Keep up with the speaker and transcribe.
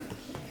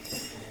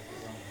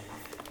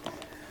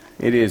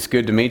It is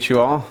good to meet you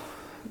all.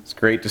 It's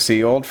great to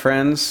see old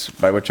friends,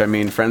 by which I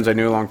mean friends I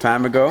knew a long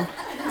time ago.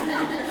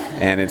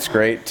 And it's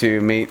great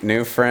to meet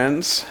new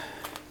friends.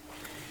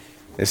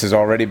 This has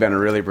already been a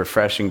really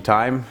refreshing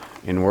time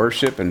in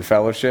worship and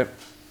fellowship.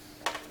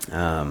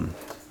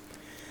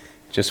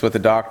 Just what the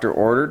doctor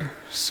ordered.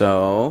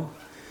 So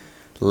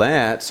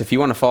if you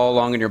want to follow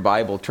along in your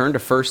Bible, turn to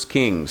 1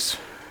 Kings.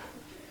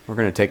 We're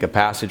going to take a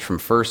passage from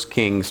 1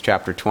 Kings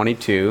chapter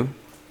 22.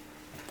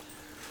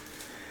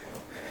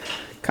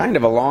 Kind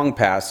of a long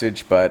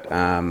passage, but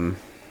I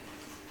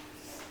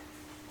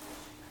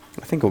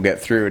think we'll get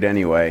through it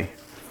anyway.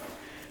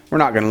 We're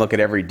not going to look at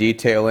every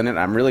detail in it.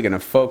 I'm really going to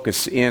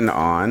focus in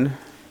on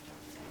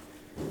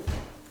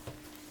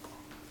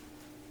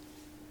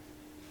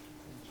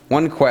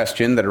one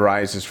question that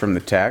arises from the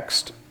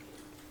text.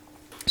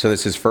 So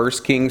this is 1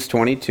 Kings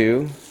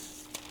 22.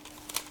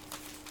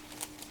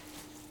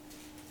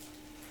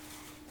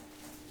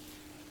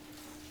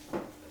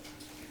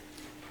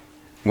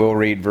 We'll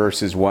read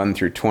verses 1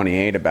 through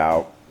 28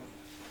 about.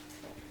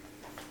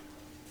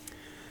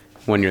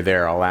 When you're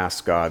there, I'll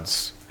ask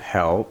God's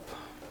help.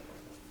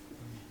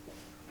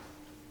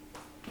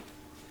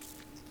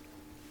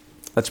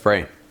 Let's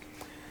pray.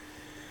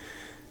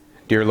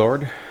 Dear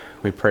Lord,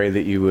 we pray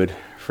that you would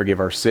forgive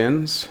our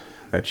sins,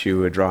 that you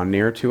would draw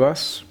near to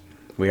us.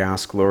 We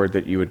ask, Lord,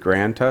 that you would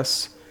grant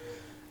us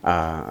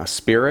a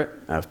spirit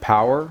of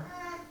power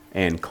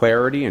and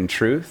clarity and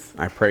truth.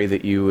 I pray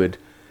that you would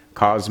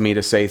cause me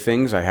to say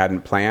things I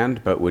hadn't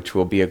planned, but which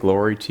will be a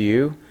glory to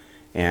you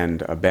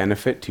and a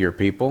benefit to your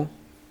people.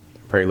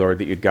 Pray, Lord,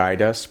 that you'd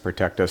guide us,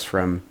 protect us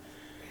from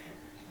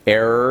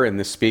error in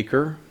the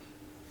speaker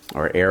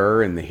or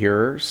error in the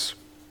hearers.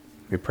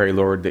 We pray,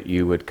 Lord, that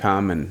you would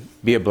come and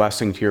be a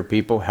blessing to your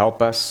people.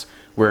 Help us.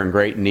 We're in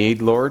great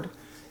need, Lord.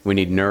 We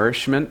need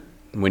nourishment.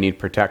 We need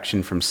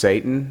protection from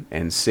Satan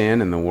and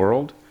sin in the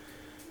world.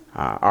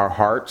 Our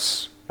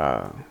hearts,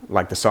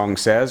 like the song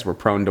says, we're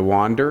prone to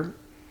wander.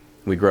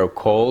 We grow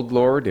cold,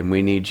 Lord, and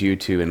we need you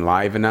to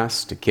enliven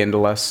us, to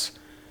kindle us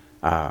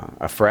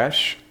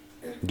afresh.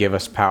 Give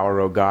us power,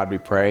 O God, we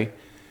pray.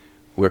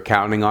 We're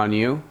counting on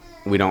you.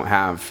 We don't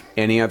have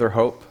any other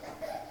hope.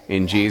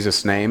 In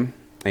Jesus' name,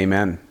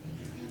 amen.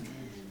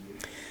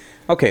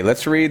 Okay,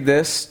 let's read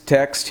this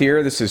text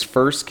here. This is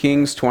 1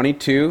 Kings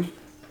 22.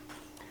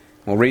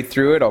 We'll read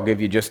through it. I'll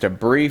give you just a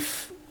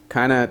brief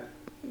kind of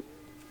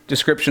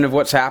description of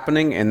what's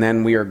happening, and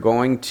then we are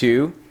going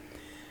to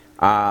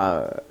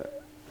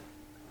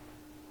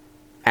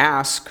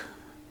ask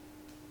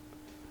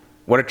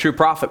what a true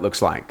prophet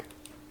looks like.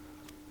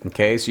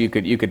 Okay, so you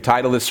could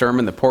title this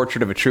sermon "The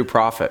Portrait of a True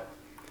Prophet,"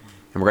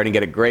 and we're going to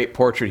get a great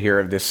portrait here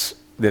of this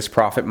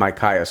prophet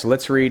Micaiah. So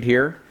let's read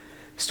here,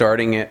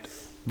 starting at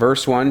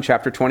verse 1,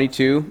 chapter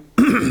 22.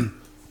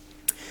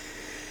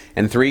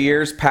 And 3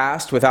 years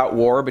passed without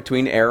war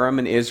between Aram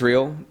and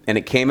Israel, and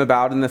it came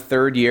about in the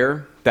 3rd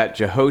year that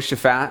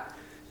Jehoshaphat,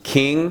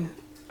 king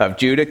of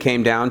Judah,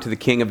 came down to the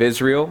king of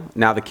Israel.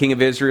 Now the king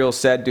of Israel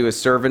said to his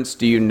servants,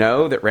 "Do you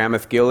know that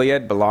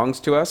Ramoth-Gilead belongs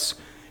to us,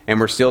 and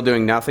we're still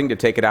doing nothing to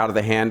take it out of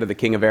the hand of the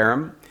king of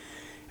Aram?"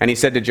 And he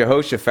said to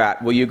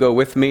Jehoshaphat, "Will you go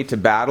with me to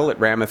battle at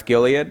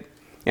Ramoth-Gilead?"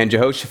 And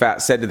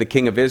Jehoshaphat said to the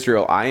king of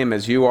Israel, "I am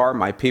as you are,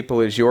 my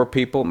people is your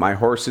people, my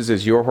horses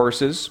as your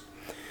horses."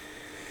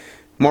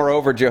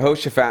 Moreover,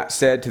 Jehoshaphat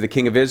said to the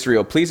king of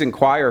Israel, "Please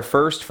inquire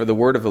first for the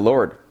word of the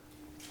Lord."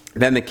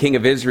 Then the king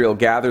of Israel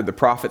gathered the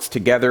prophets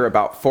together,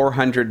 about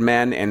 400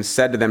 men, and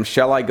said to them,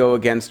 "Shall I go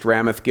against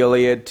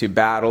Ramoth-Gilead to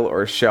battle,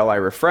 or shall I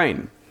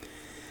refrain?"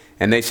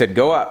 And they said,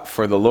 "Go up,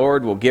 for the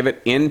Lord will give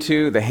it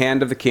into the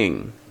hand of the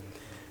king."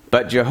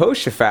 But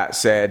Jehoshaphat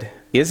said,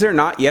 "Is there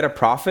not yet a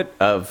prophet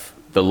of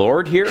the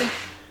Lord here,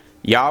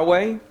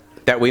 Yahweh,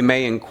 that we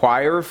may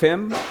inquire of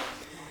him?"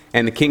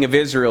 And the king of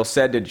Israel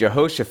said to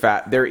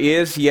Jehoshaphat, "There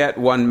is yet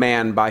one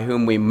man by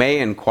whom we may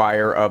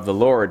inquire of the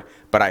Lord,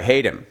 but I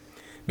hate him,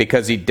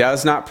 because he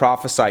does not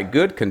prophesy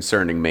good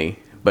concerning me,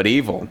 but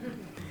evil.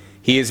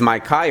 He is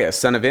Micaiah,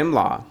 son of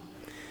Imlah."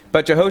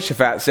 But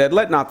Jehoshaphat said,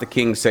 "Let not the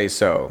king say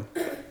so."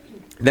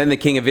 Then the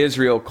king of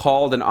Israel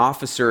called an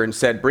officer and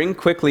said, "Bring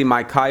quickly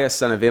Micaiah,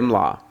 son of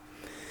Imlah."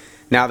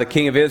 Now the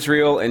king of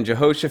Israel and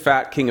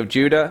Jehoshaphat, king of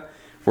Judah,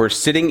 were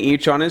sitting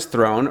each on his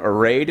throne,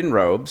 arrayed in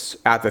robes,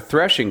 at the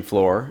threshing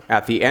floor,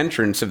 at the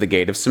entrance of the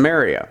gate of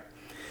Samaria.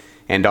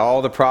 And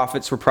all the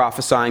prophets were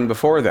prophesying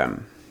before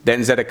them.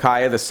 Then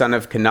Zedekiah the son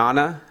of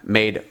Kenana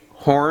made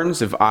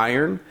horns of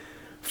iron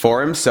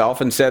for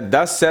himself and said,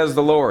 "Thus says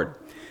the Lord,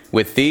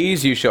 with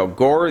these you shall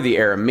gore the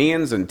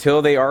Arameans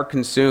until they are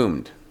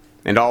consumed."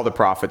 And all the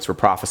prophets were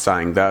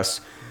prophesying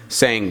thus,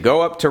 saying,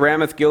 "Go up to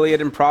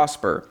Ramoth-Gilead and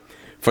prosper,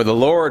 for the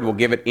Lord will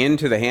give it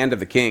into the hand of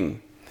the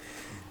king."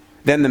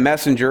 Then the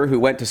messenger who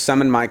went to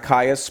summon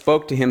Micaiah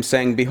spoke to him,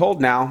 saying,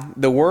 "Behold now,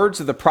 the words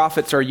of the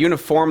prophets are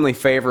uniformly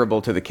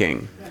favorable to the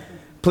king.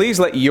 Please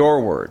let your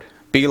word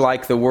be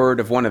like the word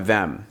of one of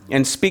them,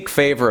 and speak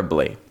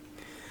favorably."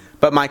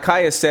 But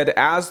Micaiah said,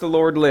 "As the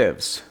Lord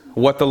lives,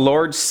 what the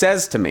Lord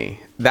says to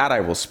me, that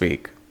I will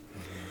speak."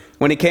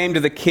 When he came to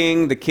the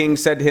king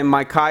said to him,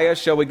 Micaiah,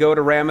 shall we go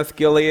to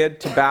Ramoth-Gilead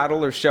to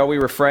battle, or shall we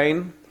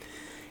refrain?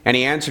 And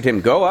he answered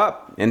him, Go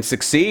up and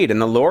succeed, and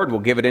the Lord will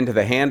give it into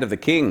the hand of the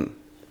king.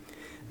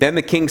 Then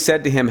the king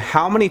said to him,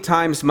 How many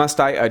times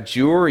must I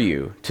adjure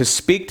you to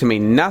speak to me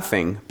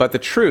nothing but the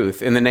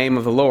truth in the name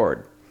of the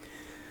Lord?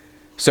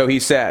 So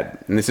he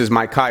said, and this is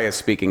Micaiah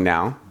speaking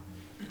now.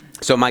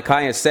 So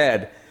Micaiah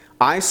said,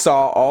 I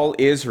saw all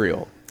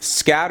Israel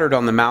scattered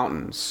on the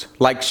mountains,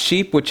 like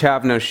sheep which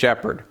have no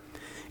shepherd.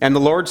 And the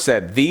Lord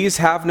said, These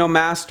have no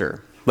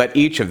master. Let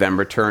each of them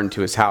return to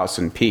his house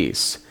in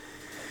peace.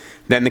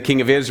 Then the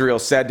king of Israel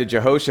said to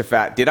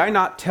Jehoshaphat, Did I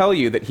not tell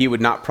you that he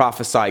would not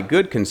prophesy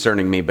good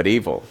concerning me, but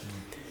evil?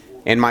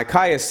 And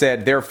Micaiah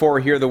said, Therefore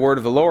hear the word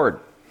of the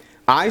Lord.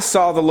 I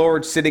saw the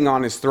Lord sitting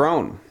on his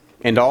throne,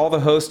 and all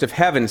the host of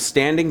heaven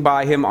standing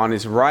by him on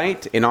his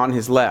right and on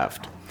his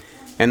left.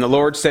 And the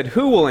Lord said,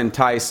 Who will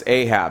entice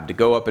Ahab to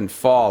go up and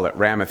fall at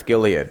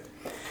Ramoth-Gilead?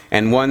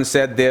 And one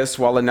said this,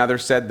 while another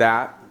said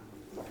that.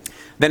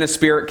 Then a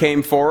spirit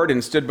came forward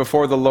and stood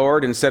before the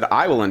Lord and said,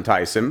 I will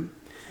entice him.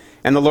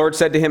 And the Lord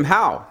said to him,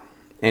 How?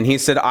 And he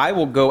said, I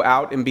will go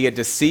out and be a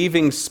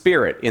deceiving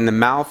spirit in the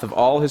mouth of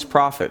all his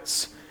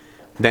prophets.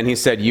 Then he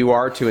said, You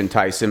are to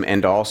entice him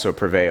and also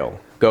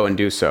prevail. Go and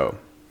do so.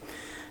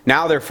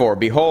 Now therefore,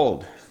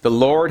 behold, the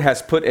Lord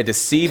has put a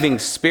deceiving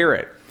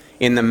spirit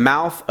in the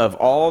mouth of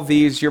all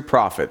these your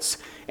prophets,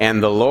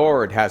 and the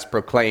Lord has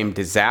proclaimed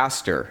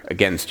disaster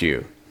against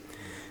you.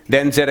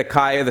 Then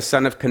Zedekiah the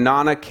son of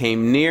Kenana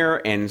came near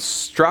and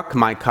struck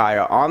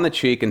Micaiah on the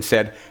cheek and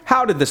said,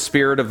 How did the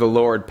Spirit of the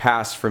Lord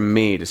pass from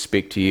me to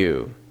speak to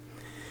you?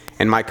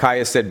 And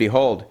Micaiah said,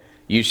 Behold,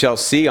 you shall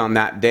see on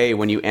that day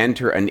when you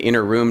enter an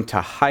inner room to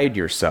hide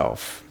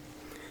yourself.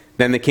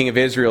 Then the king of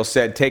Israel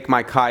said, Take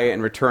Micaiah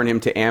and return him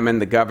to Ammon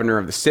the governor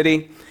of the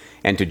city,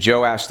 and to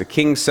Joash the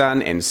king's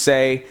son, and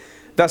say,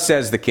 Thus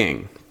says the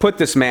king, Put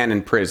this man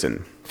in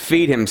prison,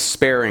 feed him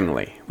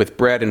sparingly with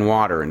bread and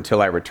water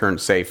until I return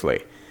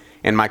safely.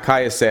 And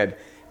Micaiah said,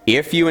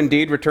 If you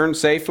indeed return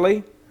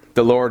safely,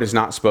 the Lord has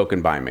not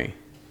spoken by me.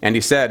 And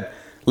he said,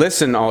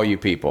 Listen, all you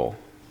people.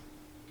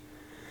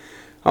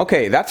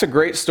 Okay, that's a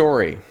great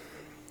story.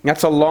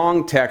 That's a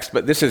long text,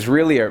 but this is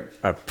really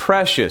a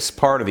precious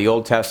part of the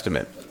Old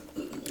Testament.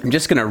 I'm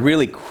just going to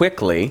really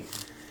quickly,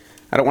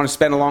 I don't want to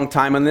spend a long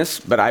time on this,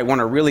 but I want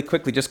to really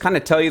quickly just kind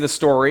of tell you the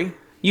story.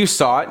 You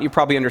saw it, you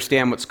probably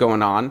understand what's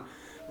going on,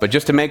 but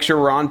just to make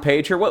sure we're on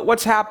page here,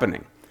 what's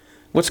happening?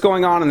 What's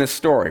going on in this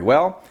story?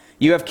 Well,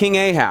 you have King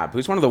Ahab,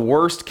 who's one of the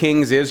worst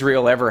kings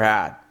Israel ever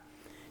had.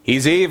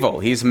 He's evil.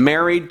 He's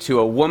married to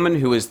a woman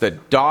who is the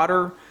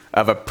daughter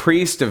of a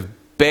priest of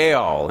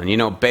Baal. And you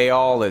know,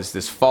 Baal is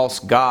this false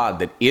god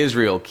that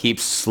Israel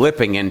keeps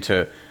slipping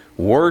into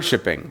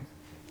worshiping.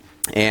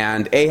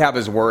 And Ahab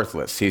is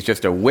worthless. He's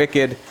just a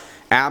wicked,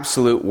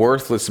 absolute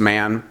worthless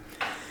man.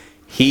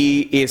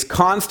 He is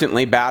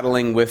constantly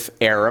battling with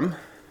Aram,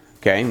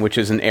 okay, which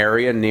is an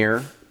area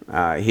near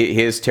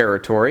his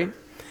territory.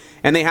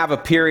 And they have a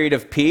period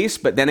of peace,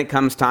 but then it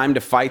comes time to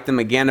fight them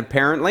again,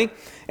 apparently.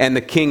 And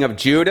the king of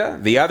Judah,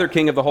 the other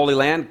king of the Holy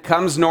Land,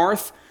 comes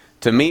north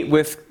to meet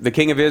with the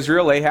king of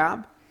Israel,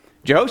 Ahab.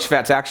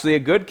 Jehoshaphat's actually a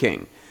good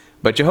king.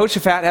 But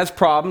Jehoshaphat has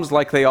problems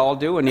like they all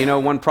do. And you know,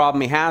 one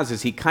problem he has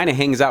is he kind of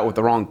hangs out with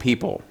the wrong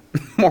people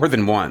more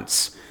than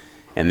once.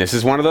 And this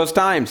is one of those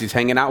times he's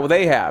hanging out with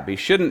Ahab. He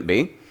shouldn't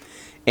be.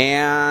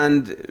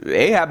 And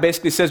Ahab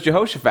basically says,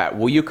 Jehoshaphat,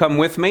 will you come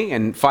with me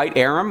and fight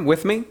Aram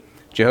with me?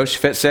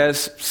 Jehoshaphat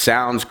says,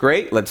 sounds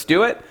great, let's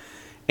do it.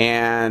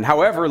 And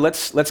however,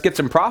 let's get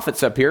some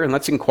prophets up here and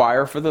let's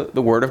inquire for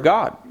the word of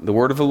God, the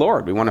word of the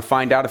Lord. We want to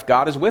find out if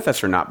God is with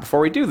us or not before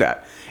we do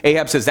that.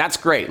 Ahab says, that's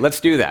great, let's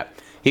do that.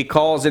 He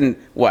calls in,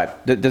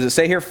 what, does it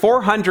say here?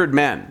 400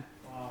 men.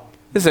 Wow.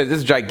 This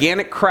is a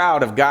gigantic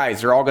crowd of guys.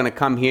 They're all going to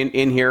come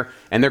in here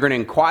and they're going to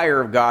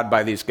inquire of God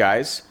by these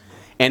guys.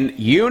 And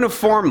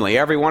uniformly,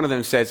 every one of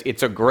them says,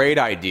 it's a great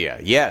idea.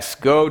 Yes,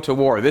 go to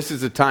war. This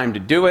is the time to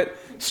do it.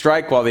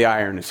 Strike while the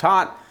iron is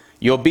hot.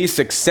 You'll be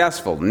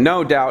successful.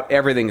 No doubt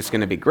everything is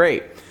going to be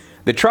great.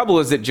 The trouble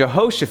is that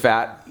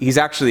Jehoshaphat, he's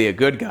actually a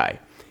good guy.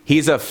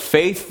 He's a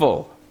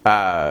faithful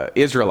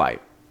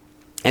Israelite.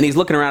 And he's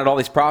looking around at all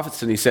these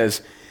prophets and he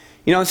says,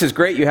 you know, this is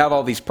great you have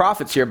all these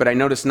prophets here, but I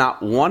notice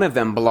not one of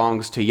them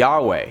belongs to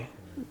Yahweh,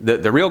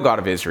 the real God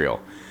of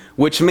Israel.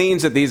 Which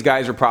means that these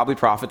guys are probably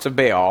prophets of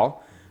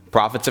Baal,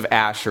 prophets of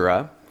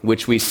Asherah,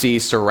 which we see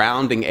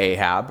surrounding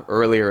Ahab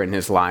earlier in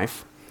his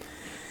life.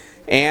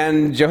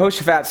 And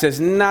Jehoshaphat says,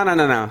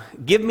 no.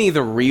 Give me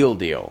the real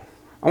deal.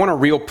 I want a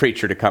real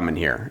preacher to come in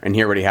here and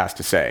hear what he has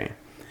to say.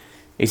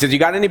 He says, you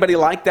got anybody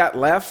like that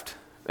left,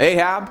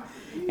 Ahab?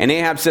 And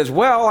Ahab says,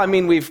 well, I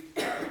mean, we've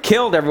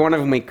killed every one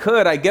of them we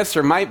could. I guess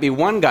there might be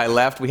one guy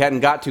left we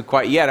hadn't got to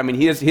quite yet. I mean,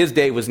 his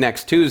day was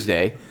next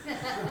Tuesday.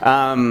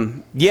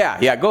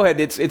 Yeah, go ahead.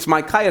 It's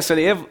Micaiah, son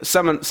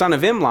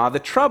of Imlah. The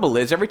trouble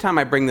is, every time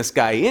I bring this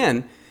guy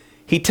in,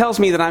 he tells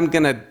me that I'm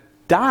going to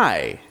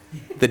die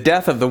the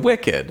death of the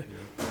wicked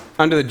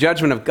under the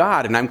judgment of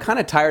God, and I'm kind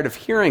of tired of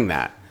hearing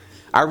that.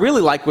 I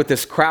really like what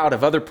this crowd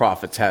of other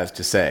prophets has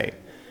to say.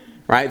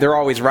 right? They're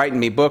always writing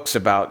me books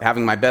about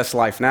having my best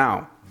life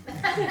now.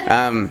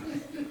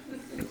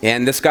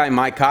 And this guy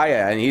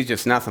Micaiah, and he's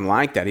just nothing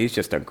like that. He's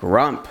just a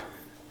grump.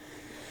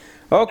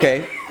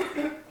 Okay.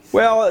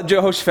 Well,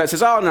 Jehoshaphat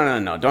says, oh,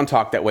 no, don't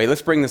talk that way.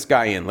 Let's bring this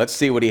guy in. Let's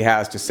see what he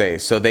has to say.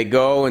 So they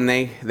go, and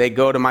they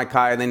go to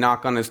Micaiah. They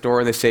knock on his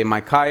door. They say,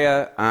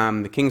 Micaiah,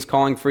 the king's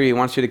calling for you. He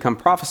wants you to come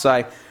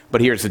prophesy. But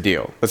here's the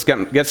deal. Let's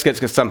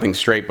get something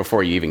straight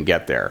before you even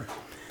get there.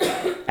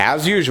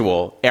 As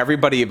usual,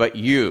 everybody but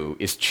you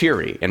is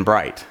cheery and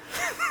bright.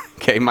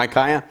 Okay,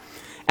 Micaiah?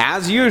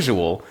 As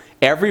usual,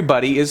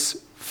 everybody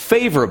is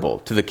favorable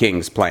to the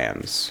king's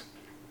plans.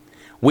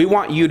 We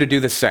want you to do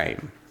the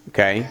same,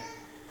 okay?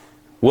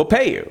 We'll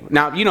pay you.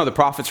 Now, you know the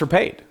prophets were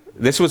paid.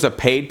 This was a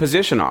paid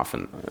position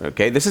often,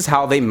 okay? This is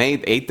how they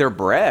ate their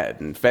bread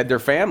and fed their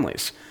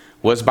families,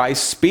 was by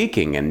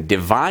speaking and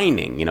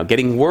divining,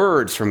 getting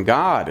words from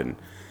God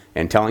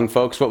and telling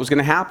folks what was going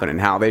to happen and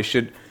how they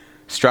should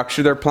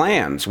structure their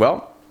plans.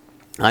 Well,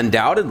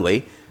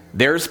 undoubtedly,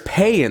 there's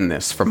pay in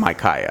this for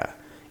Micaiah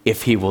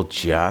if he will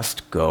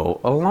just go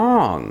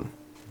along.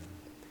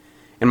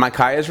 And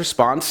Micaiah's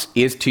response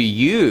is to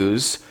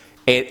use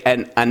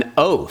an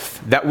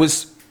oath that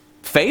was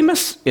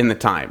famous in the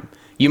time.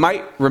 You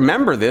might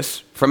remember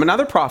this from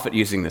another prophet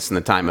using this in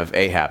the time of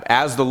Ahab.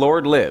 As the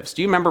Lord lives.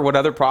 Do you remember what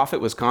other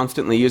prophet was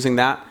constantly using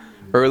that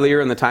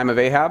earlier in the time of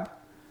Ahab?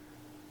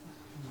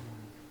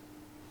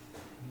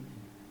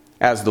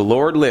 As the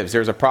Lord lives.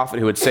 There's a prophet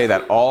who would say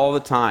that all the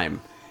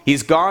time.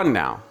 He's gone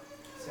now.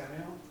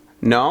 Samuel?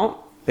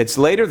 No, it's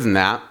later than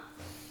that.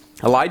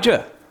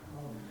 Elijah.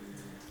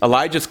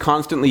 Elijah's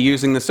constantly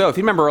using this oath.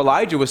 You remember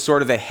Elijah was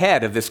sort of the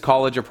head of this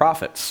college of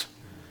prophets.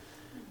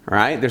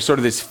 Right? There's sort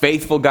of these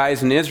faithful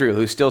guys in Israel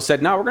who still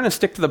said, no, we're going to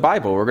stick to the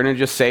Bible. We're going to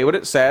just say what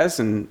it says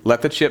and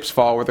let the chips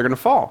fall where they're going to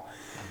fall.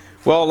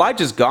 Well,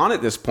 Elijah's gone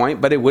at this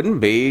point, but it wouldn't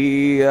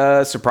be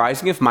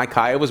surprising if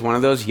Micaiah was one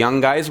of those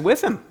young guys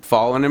with him,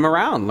 following him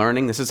around,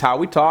 learning this is how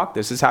we talk,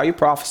 this is how you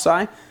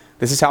prophesy,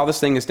 this is how this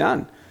thing is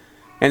done.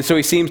 And so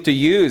he seems to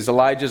use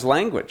Elijah's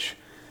language.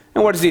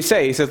 And what does he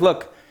say? He says,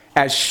 look,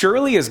 as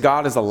surely as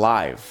God is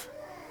alive,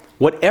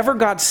 whatever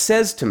God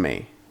says to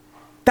me,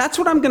 that's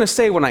what I'm going to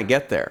say when I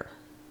get there.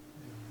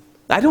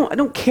 I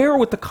don't care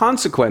what the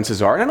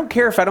consequences are, and I don't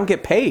care if I don't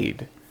get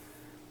paid.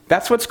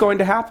 That's what's going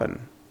to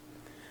happen.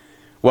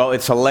 Well,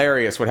 it's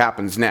hilarious what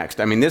happens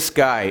next. I mean, this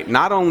guy,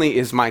 not only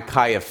is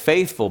Micaiah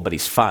faithful, but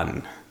he's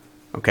fun.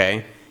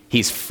 Okay?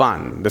 He's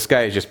fun. This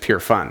guy is just pure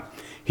fun.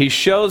 He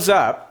shows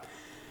up.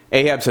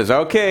 Ahab says,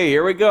 okay,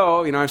 here we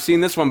go. I've seen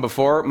this one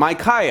before.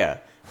 Micaiah,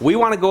 we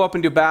want to go up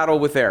and do battle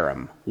with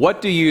Aram. What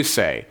do you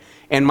say?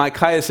 And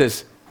Micaiah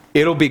says,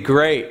 it'll be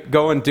great.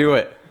 Go and do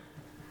it.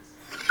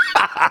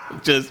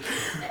 Just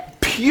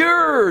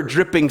pure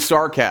dripping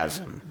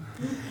sarcasm.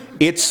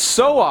 It's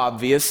so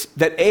obvious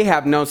that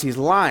Ahab knows he's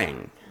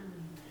lying.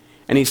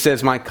 And he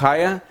says,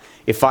 Micaiah,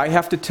 if I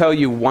have to tell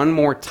you one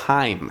more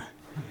time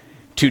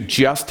to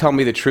just tell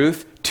me the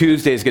truth,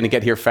 Tuesday is going to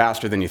get here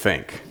faster than you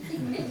think.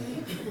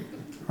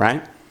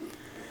 Right?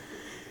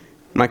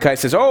 Micaiah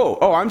says, oh,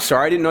 I'm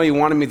sorry. I didn't know you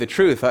wanted me the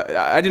truth.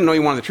 I didn't know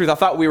you wanted the truth. I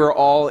thought we were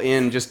all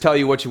in just tell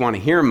you what you want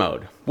to hear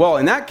mode. Well,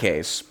 in that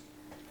case,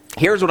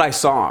 here's what I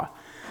saw.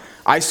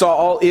 I saw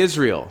all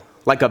Israel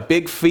like a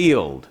big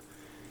field,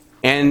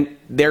 and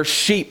they're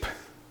sheep.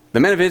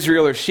 The men of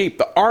Israel are sheep.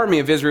 The army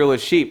of Israel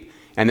is sheep,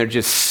 and they're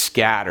just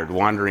scattered,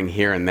 wandering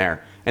here and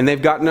there. And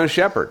they've got no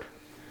shepherd.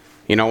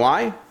 You know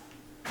why?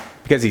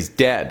 Because he's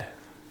dead.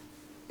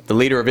 The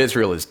leader of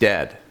Israel is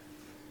dead.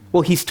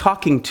 Well, he's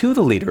talking to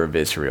the leader of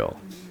Israel.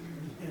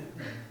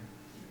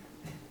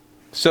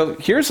 So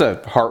here's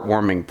a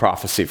heartwarming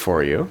prophecy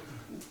for you.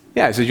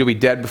 Yeah, he says you'll be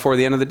dead before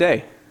the end of the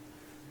day.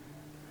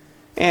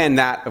 And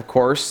that, of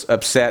course,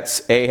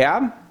 upsets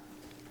Ahab.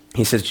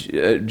 He says,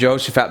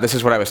 Jehoshaphat, this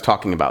is what I was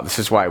talking about. This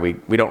is why we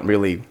don't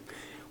really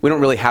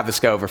have this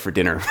guy over for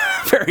dinner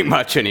very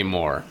much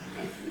anymore.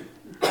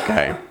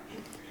 Okay.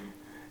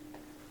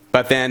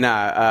 But then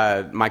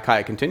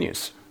Micaiah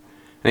continues.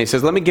 And he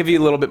says, let me give you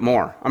a little bit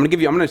more. I'm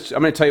going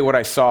to tell you what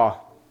I saw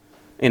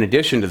in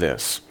addition to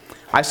this.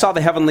 I saw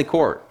the heavenly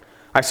court.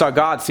 I saw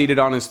God seated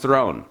on his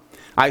throne.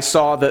 I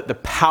saw the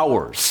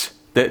powers,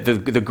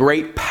 the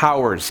great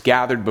powers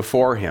gathered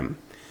before him.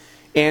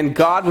 And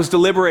God was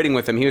deliberating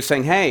with him. He was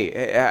saying,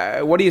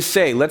 hey, what do you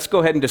say? Let's go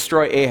ahead and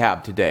destroy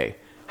Ahab today.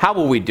 How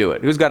will we do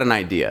it? Who's got an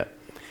idea?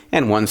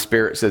 And one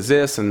spirit says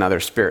this, another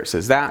spirit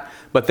says that.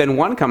 But then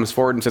one comes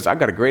forward and says, I've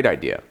got a great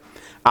idea.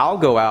 I'll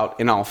go out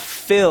and I'll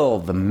fill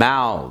the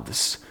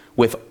mouths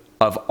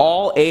of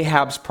all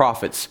Ahab's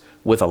prophets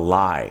with a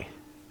lie.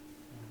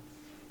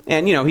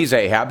 And, he's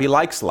Ahab. He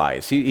likes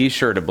lies. He's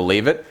sure to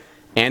believe it.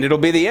 And it'll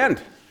be the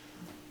end.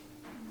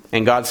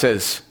 And God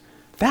says,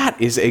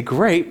 that is a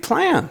great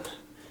plan.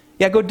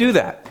 Yeah, go do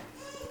that.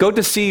 Go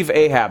deceive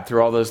Ahab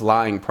through all those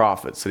lying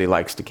prophets that he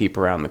likes to keep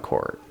around the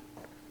court.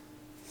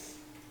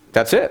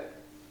 That's it.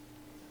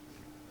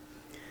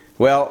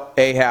 Well,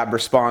 Ahab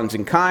responds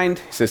in kind.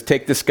 He says,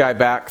 take this guy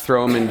back,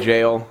 throw him in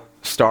jail,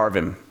 starve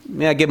him.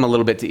 Yeah, give him a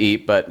little bit to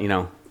eat, but,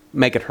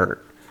 make it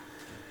hurt.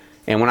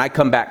 And when I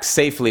come back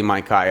safely,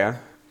 Micaiah,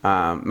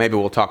 maybe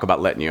we'll talk about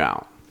letting you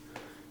out.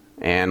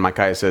 And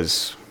Micaiah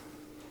says,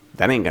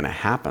 that ain't going to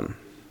happen.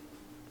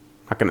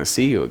 I'm not going to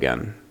see you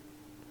again.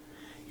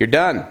 You're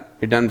done.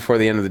 You're done before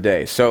the end of the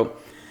day. So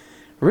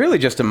really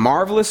just a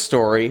marvelous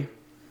story.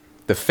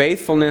 The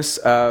faithfulness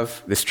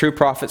of this true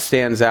prophet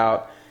stands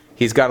out.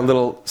 He's got a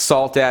little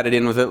salt added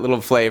in with it, a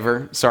little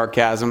flavor,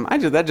 sarcasm.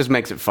 That just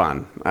makes it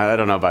fun. I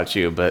don't know about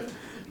you, but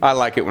I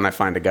like it when I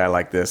find a guy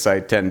like this.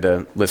 I tend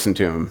to listen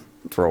to him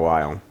for a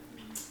while.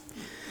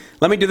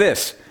 Let me do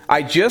this.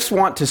 I just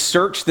want to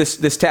search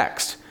this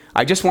text.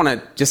 I just want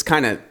to just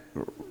kind of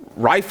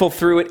rifle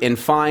through it and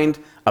find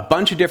a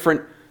bunch of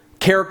different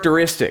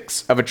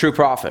characteristics of a true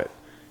prophet.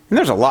 And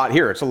there's a lot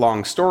here. It's a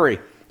long story.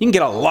 You can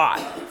get a lot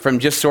from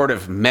just sort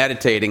of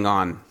meditating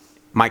on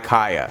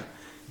Micaiah,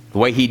 the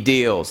way he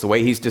deals, the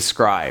way he's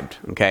described.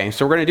 Okay,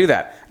 so we're going to do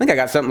that. I think I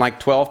got something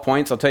like 12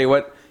 points. I'll tell you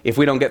what, if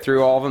we don't get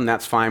through all of them,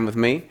 that's fine with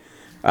me.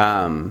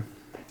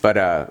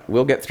 But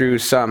we'll get through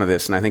some of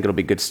this, and I think it'll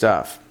be good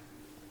stuff.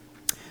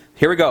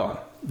 Here we go.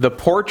 The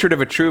portrait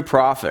of a true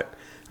prophet.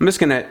 I'm just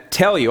going to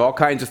tell you all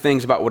kinds of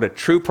things about what a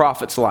true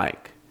prophet's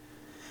like.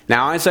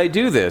 Now, as I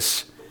do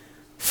this,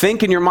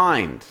 think in your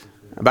mind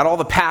about all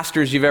the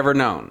pastors you've ever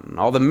known,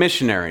 all the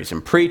missionaries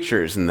and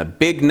preachers and the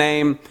big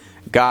name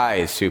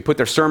guys who put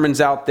their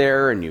sermons out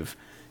there, and you've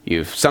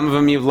some of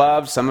them you've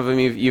loved, some of them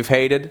you've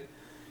hated.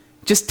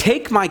 Just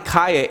take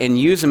Micaiah and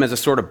use him as a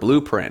sort of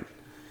blueprint.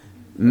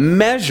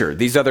 Measure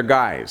these other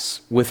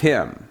guys with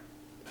him.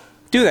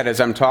 Do that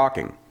as I'm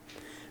talking.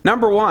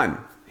 Number one,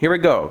 here we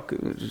go.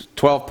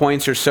 12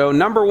 points or so.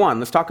 Number one,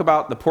 let's talk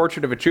about the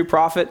portrait of a true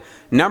prophet.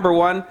 Number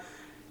one,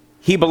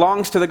 he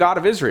belongs to the God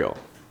of Israel.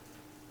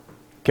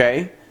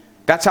 Okay?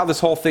 That's how this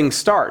whole thing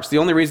starts. The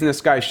only reason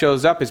this guy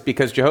shows up is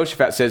because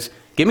Jehoshaphat says,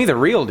 give me the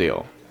real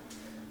deal.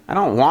 I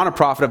don't want a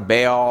prophet of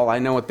Baal. I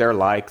know what they're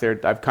like.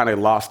 I've kind of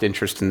lost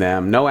interest in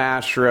them. No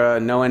Asherah,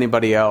 no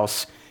anybody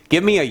else.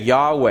 Give me a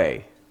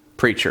Yahweh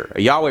preacher,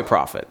 a Yahweh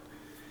prophet.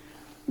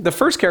 The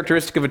first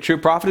characteristic of a true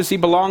prophet is he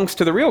belongs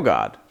to the real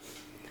God.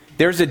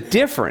 There's a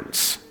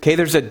difference. Okay,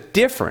 there's a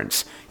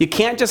difference. You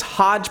can't just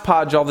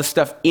hodgepodge all this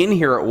stuff in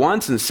here at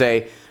once and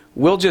say,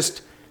 we'll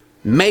just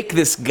make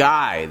this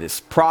guy,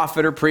 this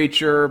prophet or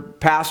preacher,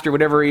 pastor,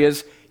 whatever he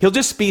is, he'll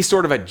just be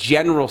sort of a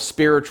general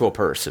spiritual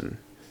person.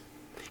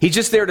 He's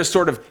just there to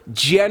sort of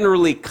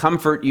generally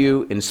comfort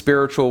you in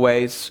spiritual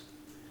ways.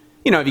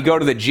 You know, if you go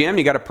to the gym,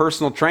 you got a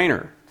personal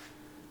trainer.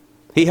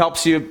 He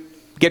helps you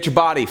get your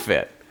body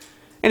fit.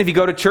 And if you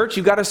go to church,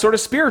 you've got a sort of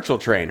spiritual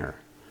trainer.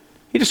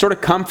 He just sort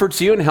of comforts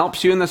you and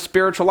helps you in the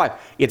spiritual life.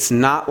 It's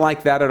not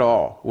like that at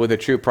all with a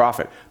true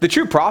prophet. The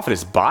true prophet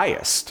is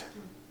biased.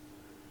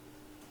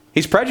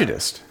 He's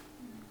prejudiced.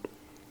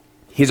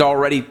 He's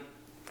already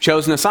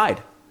chosen a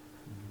side.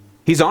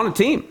 He's on a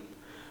team,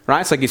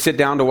 right? It's like you sit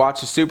down to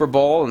watch the Super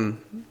Bowl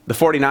and the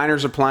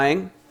 49ers are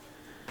playing,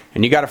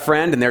 and you got a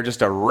friend and they're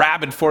just a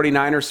rabid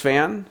 49ers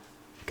fan,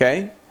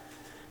 okay?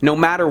 No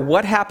matter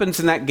what happens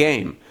in that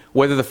game,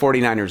 whether the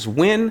 49ers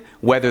win,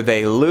 whether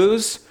they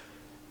lose,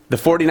 the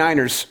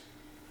 49ers,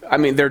 I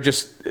mean,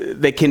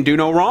 they can do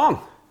no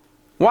wrong.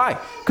 Why?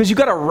 Because you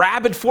got a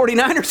rabid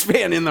 49ers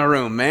fan in the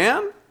room,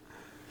 man.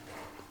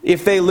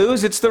 If they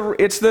lose, it's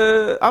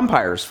the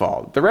umpire's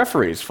fault, the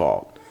referee's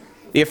fault.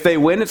 If they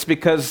win, it's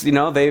because,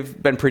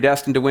 they've been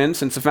predestined to win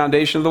since the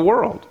foundation of the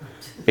world.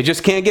 It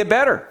just can't get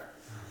better.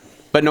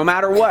 But no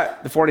matter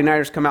what, the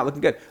 49ers come out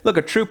looking good. Look,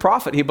 a true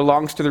prophet, he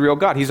belongs to the real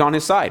God. He's on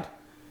his side.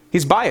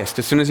 He's biased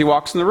as soon as he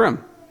walks in the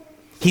room.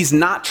 He's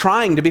not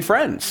trying to be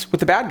friends with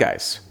the bad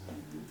guys.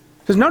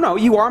 He says, no,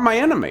 you are my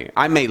enemy.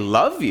 I may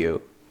love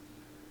you,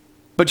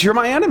 but you're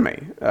my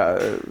enemy.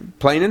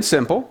 Plain and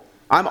simple.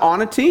 I'm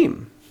on a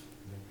team.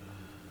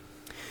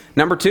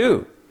 Number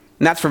two,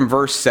 and that's from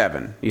verse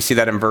 7. You see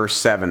that in verse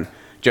 7.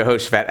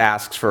 Jehoshaphat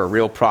asks for a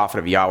real prophet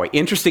of Yahweh.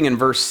 Interesting, in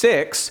verse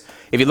 6,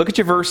 if you look at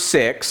your verse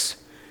 6,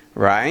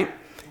 right,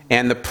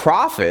 and the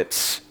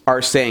prophets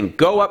are saying,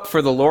 go up,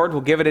 for the Lord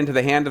will give it into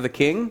the hand of the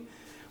king.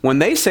 When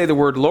they say the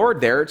word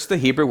Lord there, it's the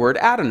Hebrew word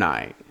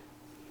Adonai,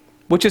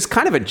 which is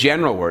kind of a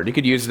general word. You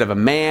could use it of a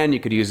man, you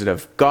could use it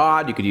of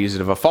God, you could use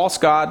it of a false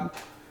god.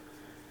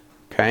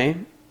 Okay?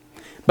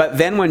 But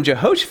then when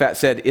Jehoshaphat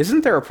said,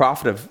 isn't there a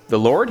prophet of the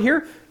Lord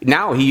here?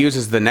 Now he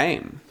uses the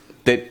name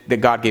that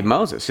God gave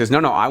Moses. He says, no,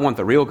 I want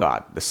the real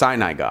God, the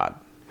Sinai God,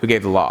 who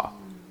gave the law.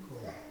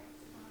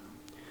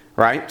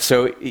 Right?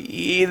 So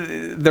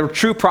the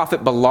true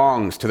prophet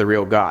belongs to the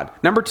real God.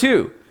 Number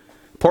two,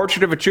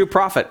 portrait of a true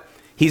prophet.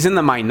 He's in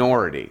the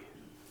minority.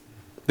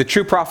 The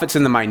true prophet's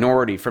in the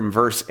minority from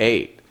verse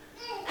 8.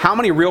 How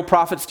many real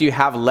prophets do you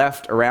have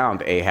left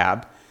around,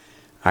 Ahab?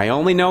 I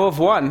only know of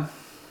one.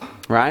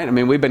 Right? I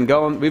mean, we've been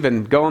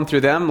going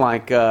through them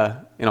like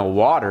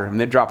water, and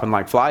they're dropping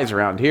like flies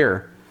around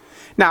here.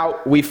 Now,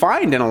 we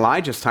find in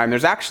Elijah's time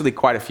there's actually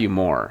quite a few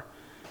more.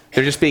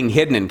 They're just being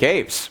hidden in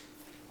caves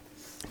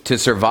to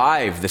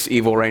survive this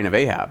evil reign of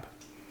Ahab.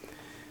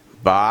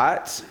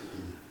 But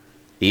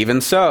even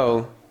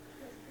so,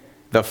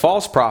 the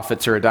false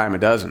prophets are a dime a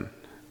dozen.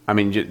 I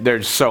mean,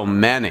 there's so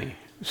many.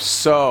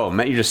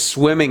 You're just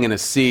swimming in a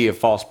sea of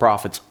false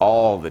prophets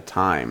all the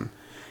time.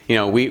 You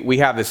know, we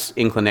have this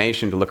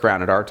inclination to look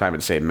around at our time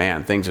and say,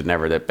 man, things have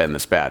never been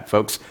this bad.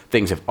 Folks,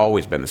 things have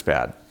always been this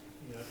bad.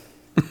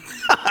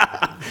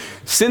 Yeah.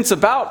 Since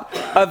about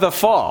the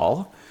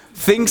fall,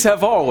 things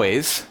have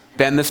always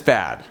been this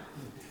bad.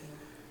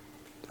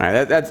 All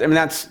right,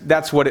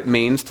 that's what it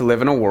means to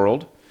live in a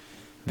world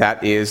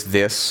that is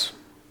this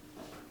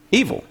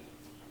evil.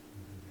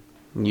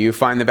 You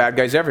find the bad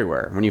guys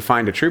everywhere. When you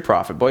find a true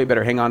prophet, boy, you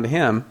better hang on to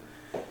him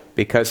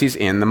because he's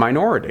in the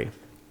minority.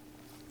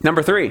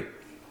 Number 3,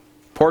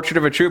 portrait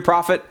of a true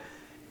prophet.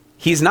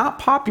 He's not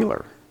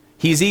popular.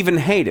 He's even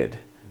hated,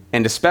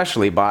 and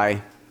especially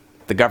by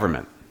the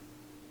government.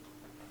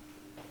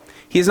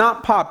 He's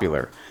not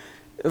popular.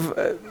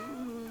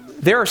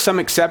 There are some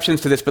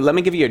exceptions to this, but let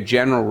me give you a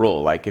general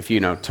rule. Like if,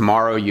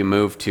 tomorrow you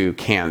move to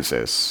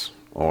Kansas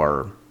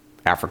or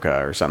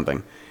Africa or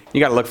something, you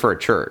got to look for a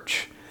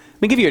church.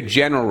 Let me give you a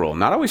general rule.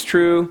 Not always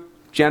true,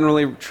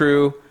 generally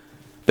true.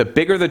 The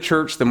bigger the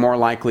church, the more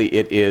likely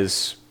it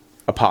is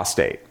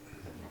apostate.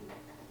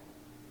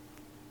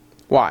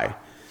 Why?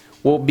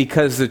 Well,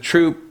 because the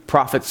true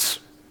prophets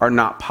are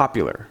not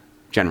popular,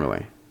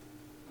 generally.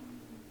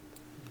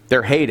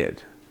 They're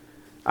hated.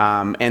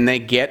 And they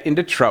get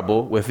into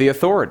trouble with the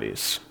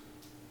authorities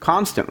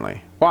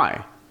constantly.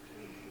 Why?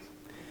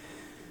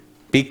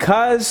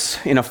 Because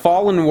in a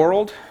fallen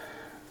world,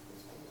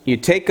 you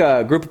take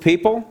a group of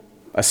people,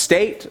 a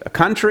state, a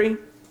country,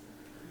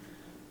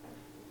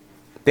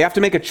 they have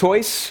to make a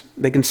choice.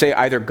 They can say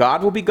either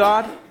God will be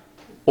God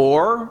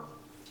or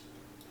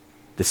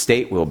the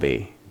state will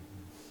be.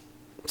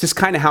 It's just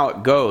kind of how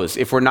it goes.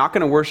 If we're not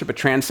going to worship a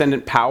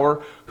transcendent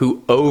power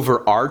who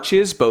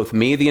overarches both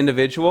me, the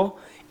individual,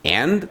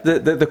 and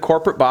the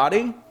corporate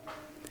body,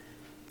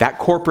 that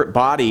corporate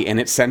body and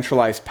its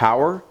centralized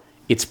power,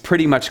 it's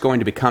pretty much going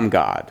to become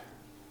God.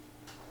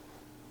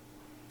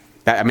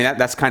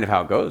 That's kind of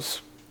how it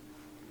goes.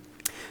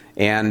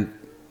 And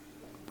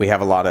we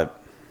have a lot of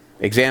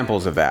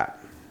examples of that,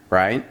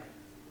 right?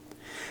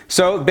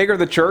 So the bigger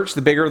the church,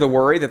 the bigger the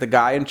worry that the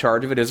guy in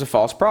charge of it is a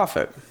false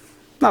prophet.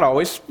 Not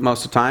always,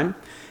 most of the time.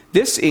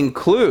 This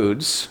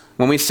includes,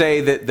 when we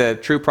say that the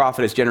true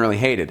prophet is generally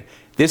hated,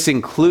 this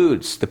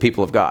includes the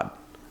people of God.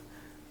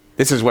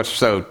 This is what's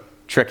so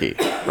tricky,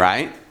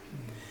 right?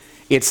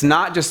 It's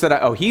not just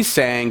that, he's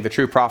saying the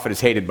true prophet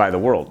is hated by the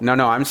world. No,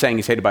 I'm saying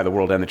he's hated by the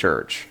world and the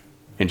church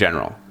in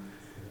general.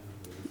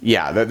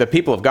 Yeah, the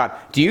people of God.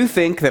 Do you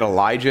think that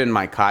Elijah and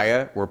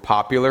Micaiah were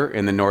popular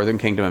in the northern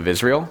kingdom of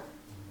Israel?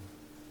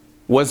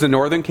 Was the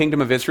northern kingdom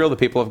of Israel the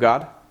people of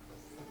God?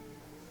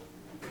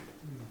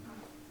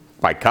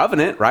 By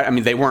covenant, right?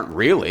 They weren't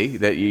really.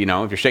 If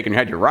you're shaking your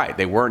head, you're right.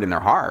 They weren't in their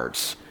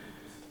hearts.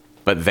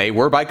 But they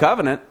were by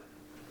covenant.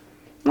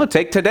 Well,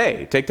 take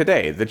today.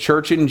 The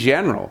church in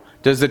general.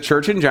 Does the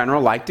church in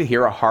general like to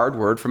hear a hard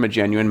word from a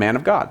genuine man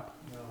of God?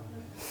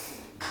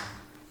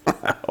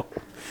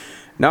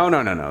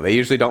 No. They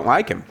usually don't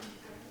like him.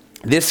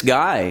 This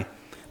guy,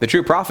 the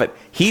true prophet,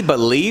 he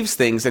believes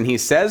things and he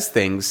says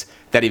things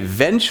that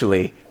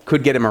eventually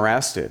could get him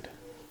arrested.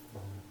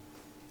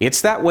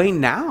 It's that way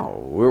now.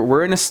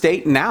 We're in a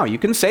state now. You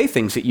can say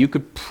things that you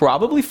could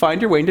probably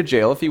find your way into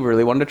jail if you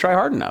really wanted to try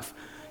hard enough.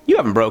 You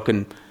haven't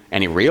broken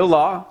any real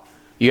law.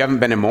 You haven't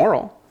been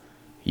immoral.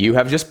 You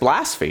have just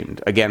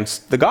blasphemed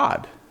against the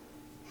God.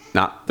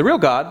 Not the real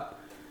God,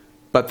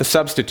 but the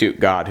substitute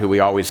God who we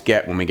always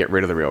get when we get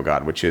rid of the real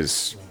God, which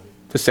is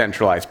the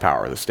centralized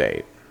power of the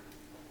state.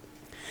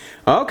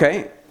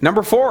 Okay,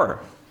 number 4.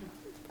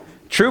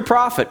 True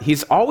prophet.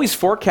 He's always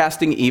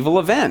forecasting evil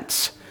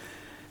events.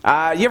 You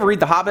ever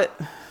read The Hobbit?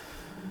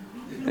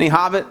 Any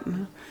Hobbit?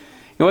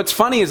 What's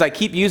funny is I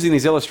keep using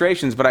these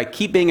illustrations, but I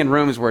keep being in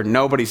rooms where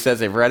nobody says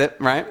they've read it,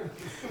 right?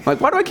 I'm like,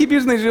 why do I keep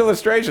using these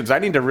illustrations? I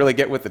need to really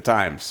get with the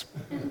times.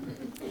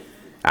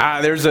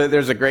 There's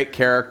a great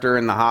character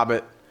in The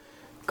Hobbit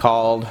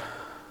called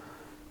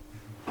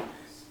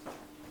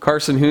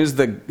Carson. Who's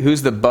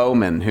the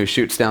bowman who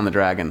shoots down the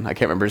dragon? I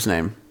can't remember his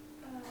name.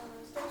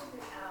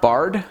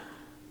 Bard?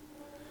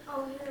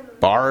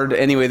 Bard.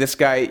 Anyway, this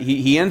guy,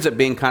 he ends up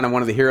being kind of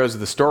one of the heroes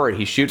of the story.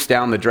 He shoots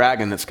down the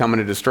dragon that's coming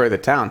to destroy the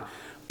town.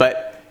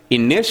 But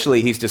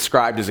initially, he's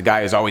described as a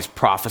guy who's always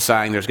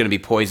prophesying there's going to be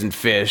poisoned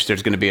fish,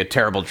 there's going to be a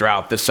terrible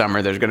drought this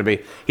summer,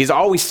 he's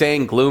always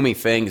saying gloomy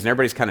things, and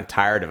everybody's kind of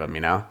tired of him,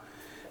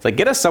 It's like,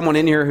 get us someone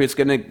in here who's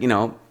going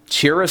to,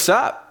 cheer us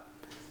up.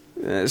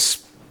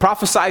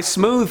 Prophesy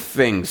smooth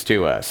things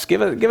to us.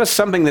 Give us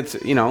something that's,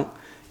 give me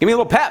a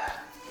little pep.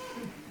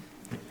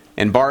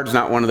 And Bard's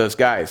not one of those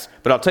guys.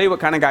 But I'll tell you what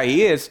kind of guy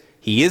he is.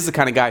 He is the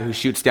kind of guy who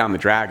shoots down the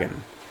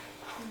dragon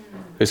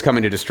who's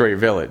coming to destroy your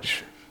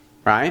village.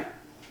 Right?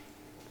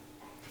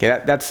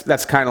 Okay,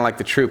 that's kind of like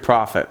the true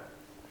prophet.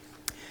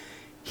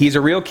 He's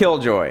a real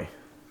killjoy.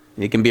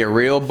 He can be a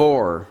real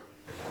bore.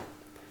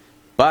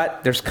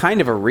 But there's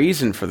kind of a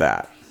reason for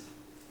that.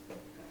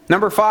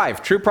 Number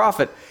 5, true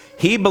prophet.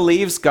 He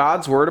believes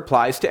God's word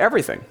applies to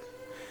everything.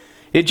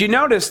 Did you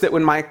notice that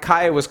when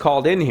Micaiah was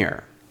called in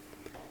here,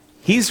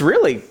 he's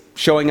really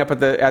showing up at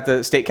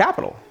the state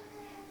capitol,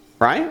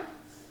 right?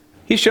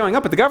 He's showing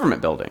up at the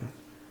government building.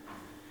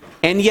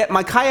 And yet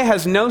Micaiah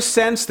has no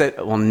sense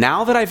that, well,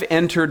 now that I've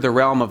entered the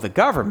realm of the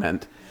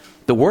government,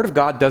 the word of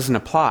God doesn't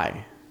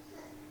apply.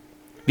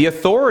 The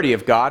authority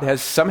of God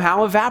has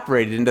somehow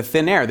evaporated into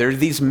thin air. There are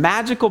these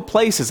magical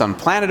places on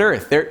planet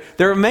Earth.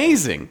 They're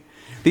amazing.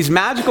 These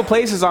magical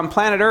places on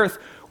planet Earth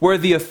where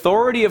the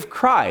authority of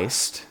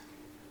Christ,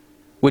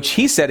 which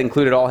he said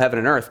included all heaven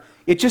and earth,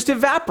 it just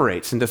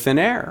evaporates into thin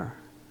air.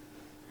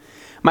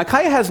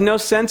 Micaiah has no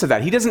sense of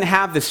that. He doesn't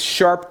have this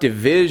sharp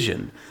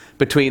division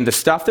between the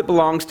stuff that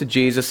belongs to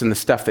Jesus and the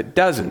stuff that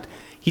doesn't.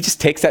 He just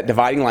takes that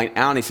dividing line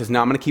out and he says,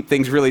 no, I'm going to keep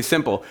things really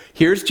simple.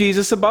 Here's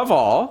Jesus above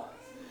all,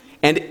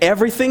 and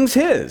everything's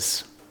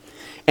his.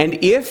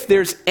 And if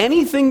there's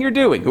anything you're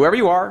doing, whoever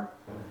you are,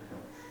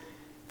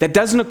 that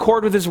doesn't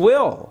accord with his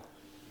will,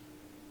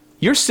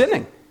 you're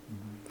sinning.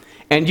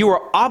 And you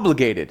are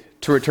obligated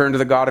to return to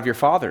the God of your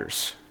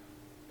fathers.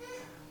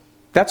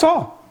 That's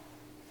all.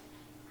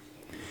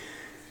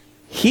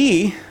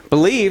 He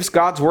believes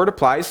God's word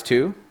applies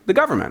to the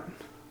government,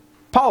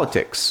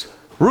 politics,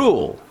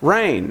 rule,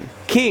 reign,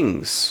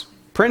 kings,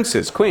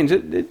 princes, queens.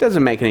 It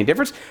doesn't make any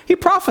difference. He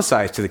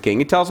prophesies to the king.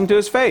 He tells him to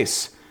his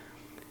face.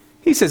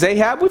 He says,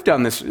 Ahab, we've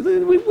done this.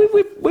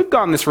 We've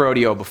gone this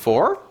rodeo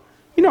before.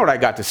 You know what I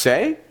got to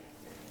say.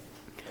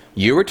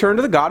 You return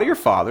to the God of your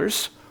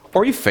fathers,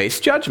 or you face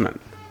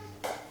judgment.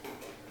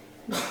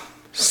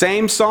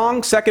 Same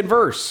song, second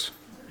verse.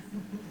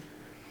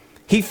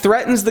 He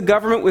threatens the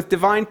government with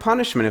divine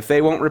punishment if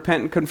they won't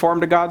repent and conform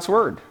to God's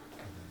word.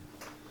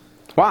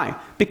 Why?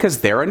 Because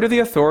they're under the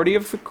authority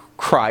of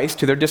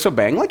Christ who they're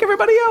disobeying like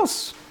everybody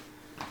else.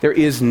 There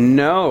is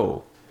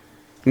no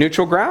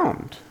neutral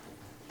ground.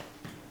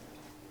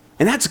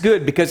 And that's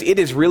good because it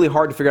is really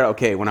hard to figure out,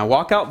 okay, when I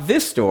walk out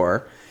this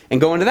door and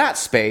go into that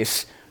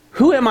space,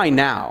 who am I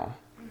now?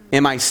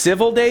 Am I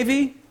civil,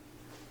 Davy?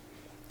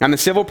 I'm the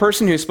civil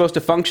person who's supposed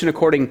to function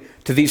according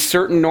to these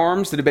certain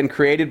norms that have been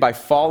created by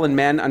fallen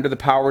men under the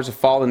powers of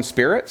fallen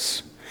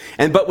spirits.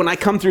 But when I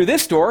come through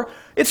this door,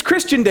 it's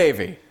Christian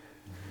Davy.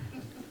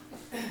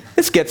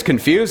 This gets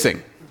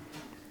confusing.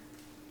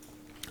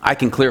 I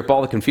can clear up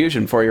all the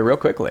confusion for you real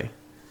quickly.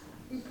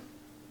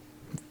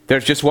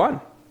 There's just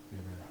one.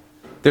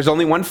 There's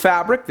only one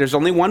fabric. There's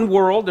only one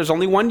world. There's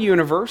only one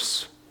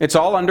universe. It's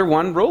all under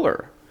one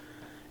ruler.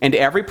 And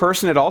every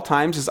person at all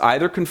times is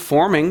either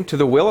conforming to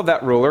the will of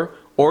that ruler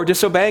or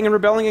disobeying and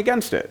rebelling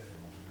against it.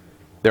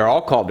 They're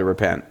all called to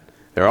repent.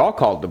 They're all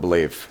called to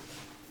believe.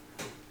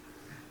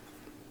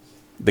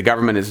 The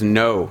government is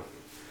no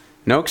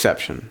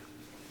exception.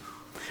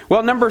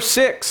 Well, number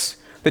 6,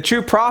 the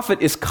true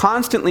prophet is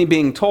constantly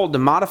being told to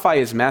modify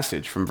his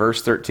message from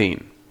verse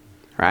 13,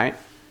 right?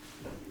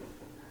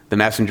 The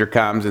messenger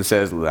comes and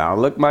says, now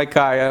look,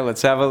 Micaiah,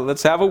 let's have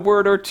a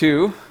word or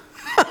two.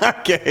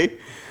 Okay.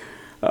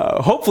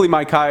 Hopefully,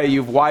 Micaiah,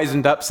 you've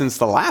wisened up since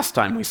the last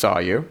time we saw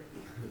you,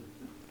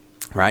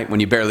 right? When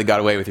you barely got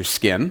away with your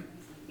skin.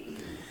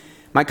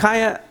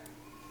 Micaiah,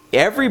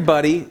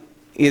 everybody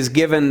is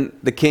giving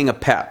the king a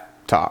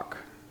pep talk.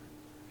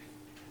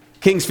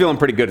 King's feeling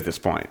pretty good at this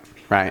point,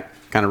 right?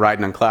 Kind of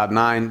riding on cloud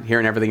 9,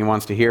 hearing everything he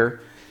wants to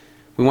hear.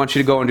 We want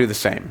you to go and do the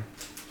same.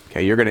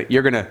 Okay, you're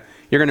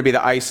gonna be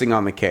the icing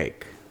on the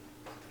cake.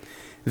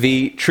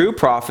 The true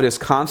prophet is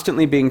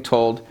constantly being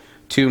told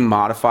to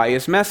modify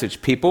his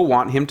message. People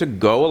want him to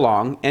go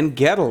along and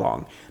get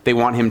along. They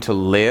want him to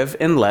live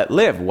and let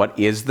live. What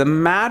is the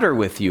matter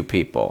with you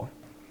people?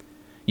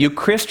 You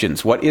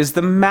Christians, what is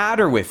the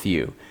matter with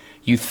you?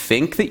 You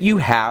think that you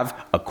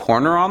have a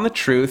corner on the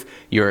truth.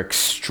 You're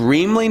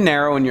extremely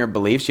narrow in your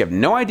beliefs. You have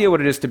no idea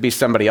what it is to be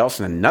somebody else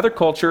in another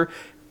culture,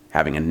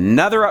 having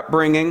another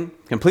upbringing,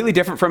 completely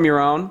different from your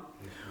own.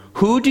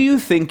 Who do you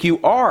think you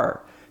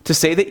are to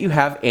say that you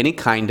have any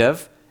kind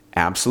of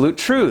absolute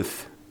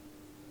truth?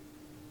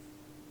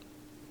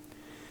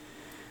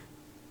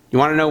 You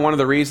want to know one of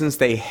the reasons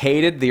they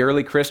hated the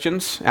early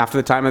Christians after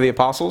the time of the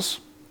apostles?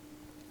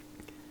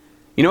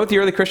 You know what the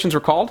early Christians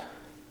were called?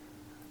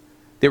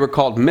 They were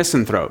called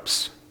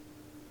misanthropes.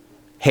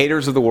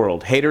 Haters of the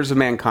world, haters of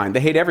mankind.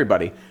 They hate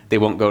everybody. They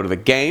won't go to the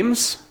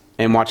games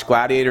and watch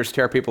gladiators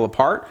tear people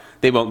apart.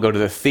 They won't go to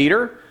the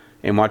theater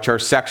and watch our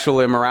sexual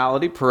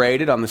immorality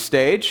paraded on the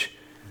stage.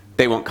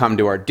 They won't come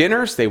to our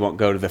dinners. They won't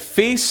go to the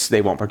feasts.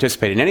 They won't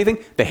participate in anything.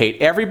 They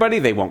hate everybody.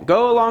 They won't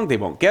go along. They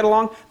won't get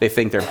along. They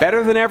think they're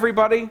better than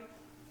everybody.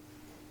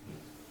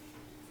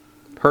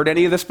 Heard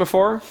any of this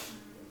before?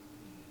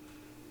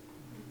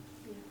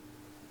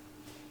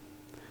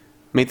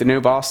 Meet the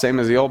new boss, same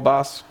as the old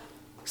boss.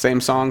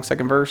 Same song,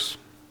 second verse.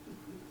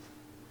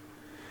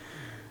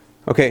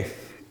 Okay.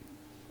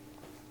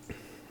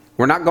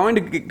 We're not going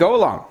to go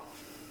along.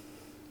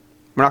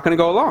 We're not going to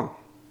go along.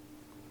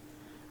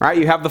 All right,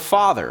 you have the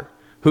Father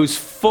who's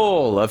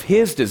full of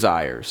his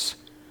desires.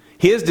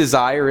 His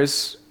desire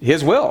is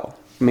his will.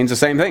 It means the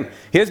same thing.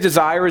 His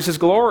desire is his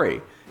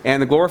glory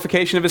and the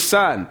glorification of his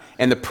Son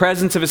and the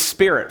presence of his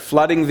Spirit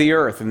flooding the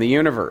earth and the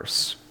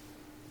universe.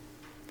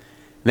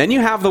 Then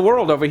you have the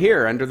world over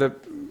here under the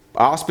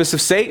auspice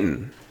of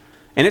Satan,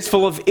 And it's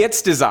full of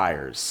its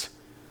desires.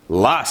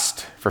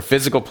 Lust for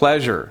physical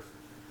pleasure.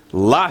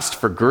 Lust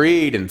for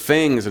greed and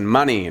things and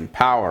money and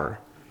power.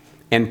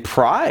 And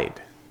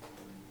pride.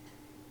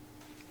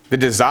 The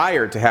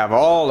desire to have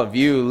all of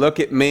you look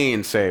at me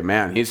and say,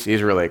 man, he's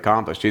really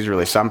accomplished. He's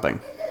really something.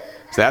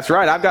 So that's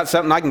right. I've got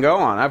something I can go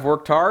on. I've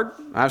worked hard.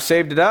 I've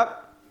saved it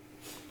up.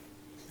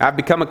 I've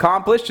become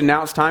accomplished. And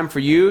now it's time for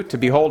you to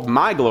behold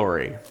my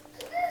glory.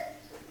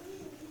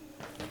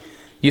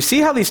 You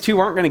see how these two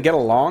aren't going to get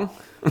along?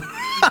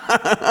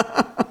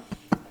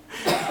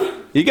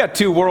 You got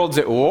two worlds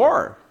at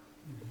war.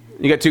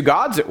 You got two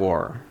gods at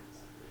war.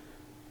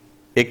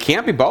 It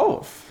can't be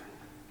both.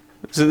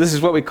 So this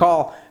is what we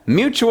call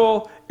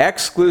mutual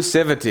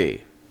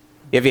exclusivity.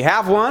 If you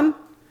have one,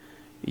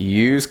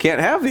 you can't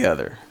have the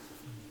other.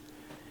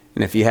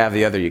 And if you have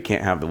the other, you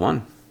can't have the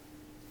one.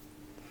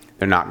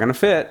 They're not going to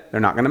fit. They're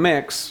not going to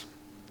mix.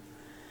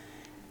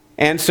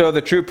 And so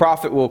the true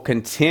prophet will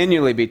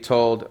continually be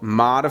told,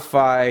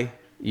 modify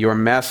your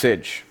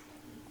message.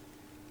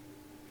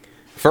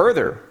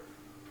 Further,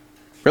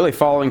 really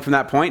following from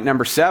that point,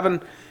 number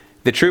 7,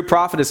 the true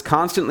prophet is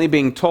constantly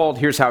being told,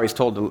 here's how he's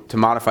told to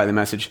modify the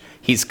message.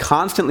 He's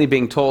constantly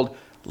being told,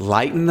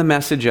 lighten the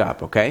message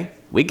up, okay?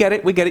 We get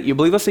it. You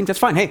believe those things, that's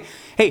fine.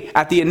 Hey,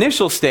 at the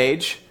initial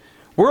stage,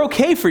 we're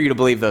okay for you to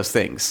believe those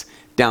things.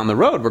 Down the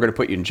road, we're going to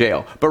put you in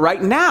jail. But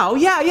right now,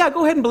 yeah,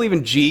 go ahead and believe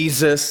in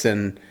Jesus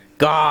and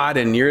God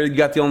and you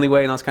got the only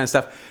way and all this kind of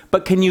stuff.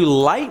 But can you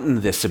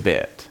lighten this a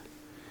bit?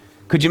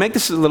 Could you make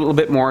this a little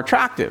bit more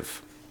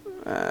attractive?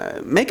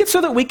 Make it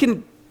so that we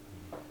can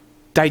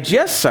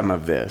digest some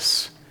of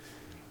this.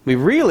 We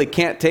really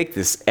can't take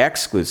this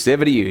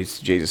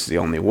exclusivity. Jesus is the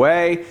only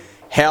way.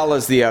 Hell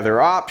is the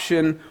other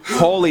option.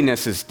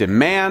 Holiness is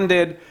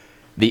demanded.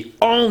 The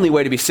only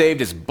way to be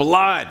saved is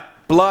blood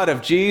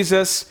of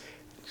Jesus.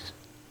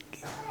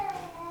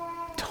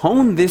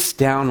 Tone this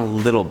down a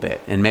little bit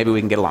and maybe we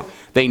can get along.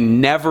 They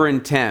never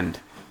intend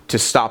to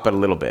stop it a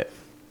little bit.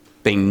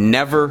 They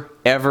never,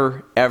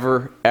 ever,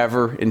 ever,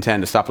 ever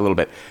intend to stop a little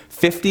bit.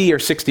 50 or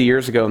 60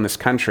 years ago in this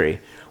country,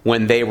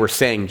 when they were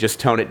saying just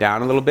tone it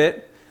down a little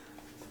bit,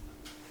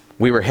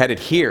 we were headed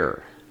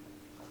here,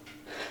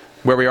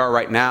 where we are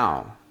right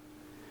now,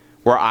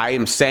 where I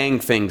am saying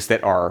things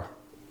that are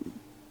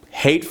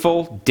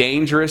hateful,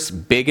 dangerous,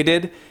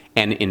 bigoted,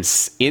 and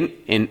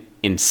incitement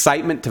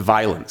to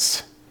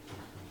violence.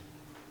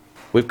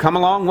 We've come a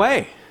long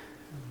way.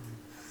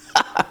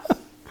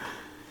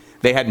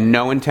 They had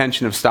no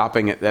intention of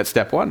stopping it at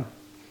step 1.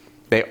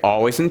 They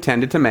always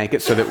intended to make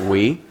it so that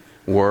we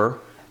were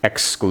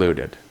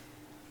excluded.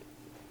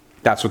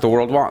 That's what the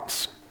world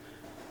wants.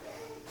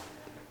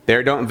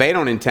 They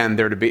don't intend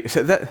there to be...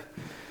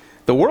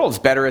 The world's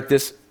better at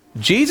this.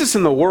 Jesus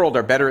and the world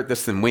are better at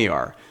this than we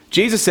are.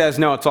 Jesus says,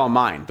 no, it's all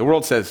mine. The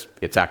world says,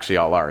 it's actually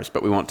all ours,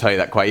 but we won't tell you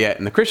that quite yet.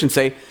 And the Christians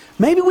say,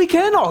 maybe we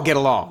can all get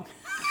along.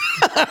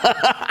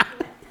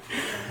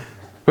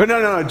 But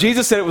no.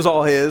 Jesus said it was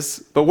all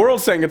his. The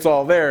world's saying it's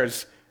all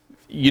theirs.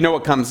 You know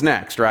what comes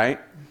next, right?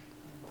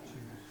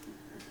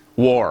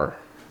 War.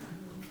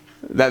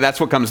 That's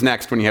what comes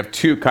next when you have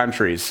two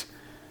countries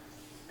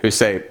who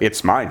say,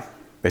 it's mine.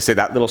 They say,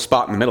 that little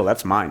spot in the middle,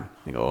 that's mine.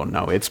 They go, oh,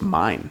 no, it's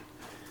mine.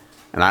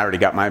 And I already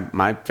got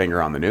my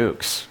finger on the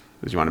nukes.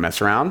 Do you want to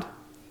mess around?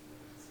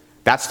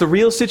 That's the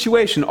real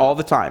situation all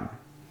the time.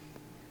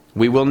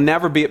 We will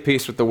never be at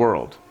peace with the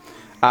world.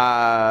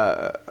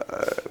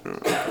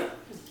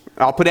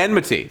 I'll put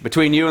enmity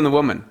between you and the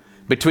woman,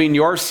 between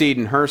your seed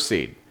and her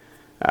seed.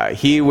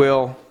 He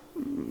will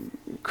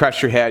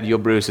crush your head, you'll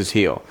bruise his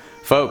heel.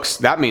 Folks,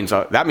 that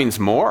means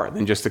more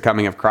than just the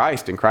coming of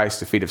Christ and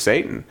Christ's defeat of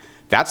Satan.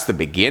 That's the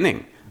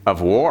beginning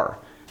of war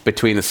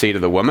between the seed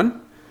of the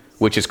woman,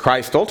 which is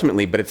Christ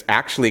ultimately, but it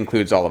actually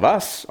includes all of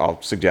us,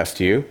 I'll suggest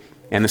to you,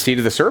 and the seed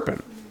of the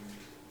serpent,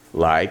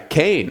 like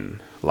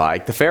Cain,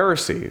 like the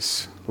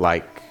Pharisees,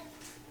 like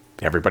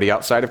everybody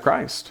outside of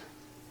Christ.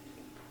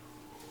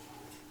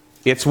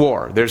 It's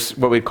war. There's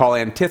what we call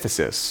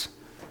antithesis.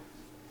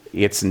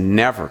 It's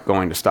never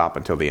going to stop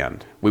until the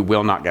end. We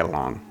will not get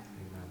along.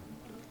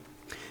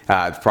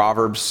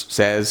 Proverbs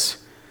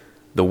says,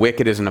 the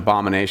wicked is an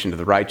abomination to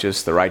the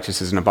righteous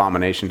is an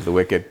abomination to the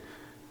wicked.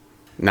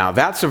 Now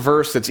that's a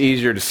verse that's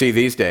easier to see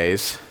these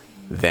days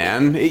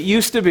than it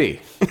used to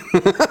be.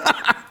 But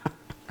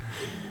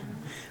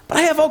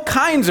I have all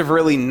kinds of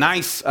really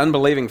nice,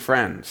 unbelieving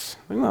friends.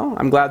 Well,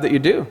 I'm glad that you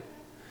do.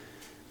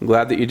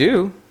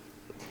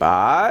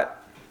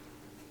 But,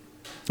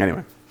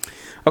 anyway.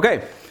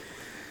 Okay.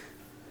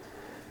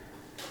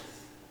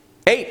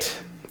 8,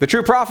 the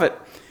true prophet.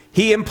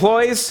 He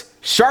employs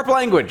sharp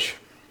language.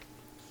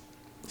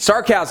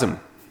 Sarcasm.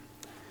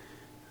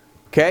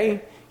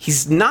 Okay?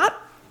 He's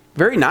not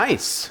very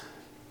nice.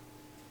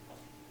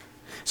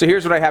 So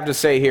here's what I have to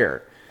say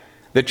here.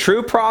 The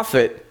true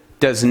prophet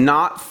does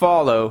not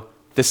follow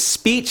the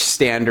speech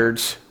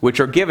standards which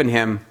are given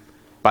him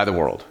by the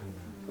world.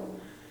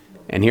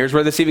 And here's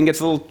where this even gets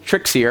a little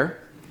trickier.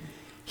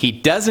 He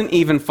doesn't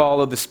even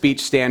follow the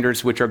speech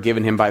standards which are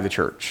given him by the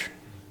church.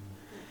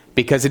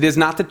 Because it is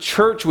not the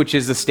church which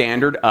is the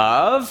standard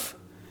of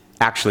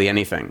actually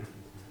anything.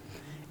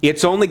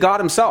 It's only God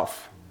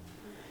himself.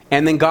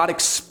 And then God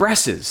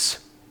expresses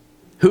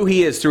who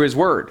he is through his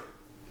word.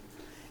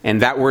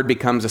 And that word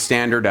becomes a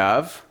standard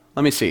of,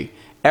 let me see,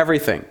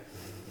 everything.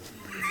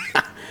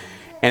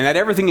 And that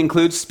everything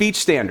includes speech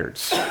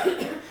standards.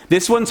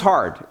 This one's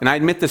hard, and I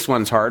admit this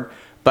one's hard,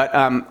 but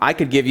I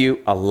could give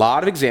you a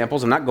lot of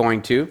examples. I'm not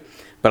going to,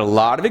 but a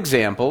lot of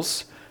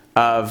examples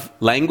of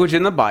language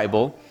in the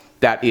Bible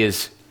that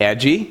is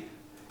edgy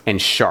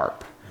and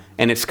sharp.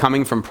 And it's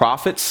coming from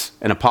prophets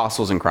and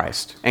apostles in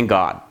Christ and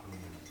God.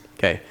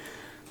 Okay,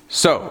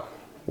 so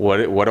what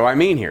do I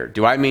mean here?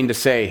 Do I mean to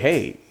say,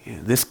 hey,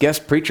 this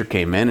guest preacher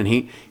came in and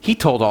he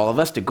told all of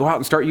us to go out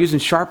and start using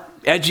sharp,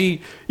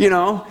 edgy,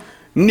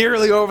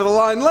 nearly over the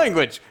line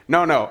language?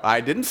 No,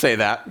 I didn't say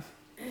that.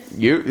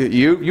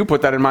 You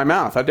put that in my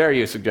mouth. How dare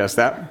you suggest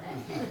that?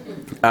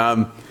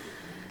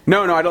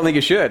 No, I don't think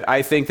you should.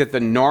 I think that the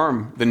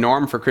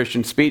norm for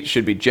Christian speech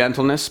should be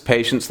gentleness,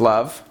 patience,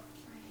 love.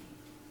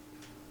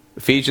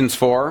 Ephesians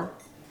 4,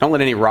 don't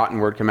let any rotten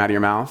word come out of your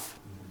mouth.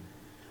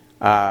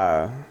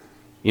 1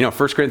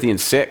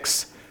 Corinthians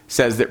 6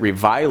 says that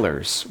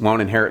revilers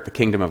won't inherit the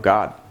kingdom of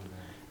God.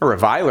 A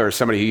reviler is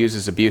somebody who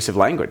uses abusive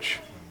language.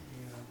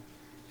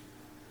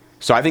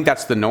 So I think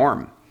that's the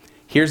norm.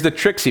 Here's the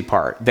tricksy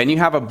part. Then you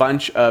have a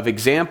bunch of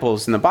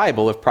examples in the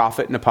Bible of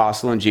prophet and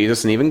apostle and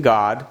Jesus and even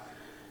God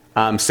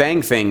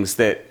saying things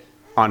that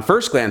on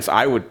first glance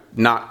I would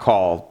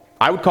call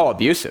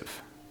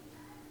abusive.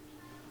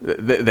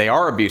 They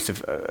are abusive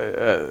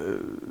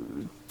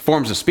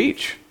forms of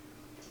speech.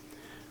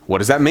 What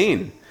does that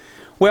mean?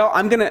 Well,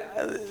 I'm going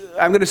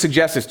to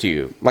suggest this to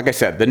you. Like I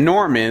said, the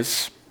norm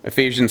is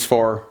Ephesians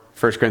 4,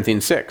 1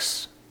 Corinthians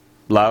 6.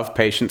 Love,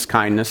 patience,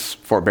 kindness,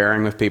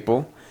 forbearing with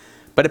people.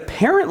 But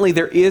apparently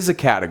there is a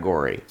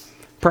category,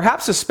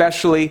 perhaps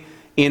especially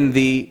in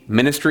the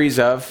ministries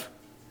of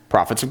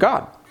prophets of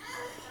God,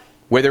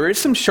 where there is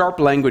some sharp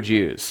language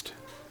used,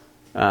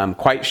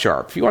 quite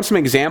sharp. If you want some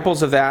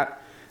examples of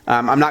that,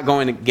 I'm not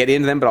going to get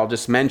into them, but I'll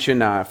just mention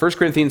 1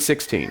 Corinthians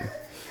 16,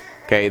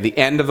 okay, the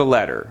end of the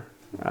letter,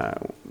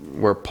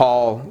 where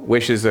Paul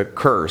wishes a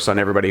curse on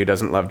everybody who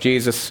doesn't love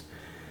Jesus.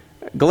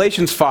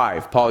 Galatians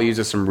 5, Paul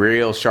uses some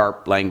real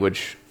sharp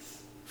language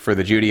for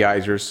the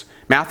Judaizers.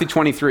 Matthew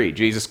 23,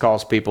 Jesus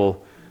calls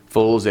people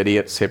fools,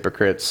 idiots,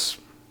 hypocrites,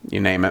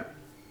 you name it.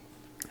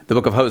 The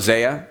book of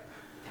Hosea,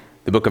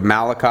 the book of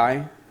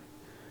Malachi,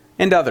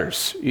 and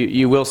others.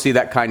 You will see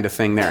that kind of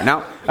thing there.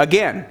 Now,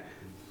 again,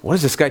 what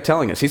is this guy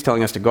telling us? He's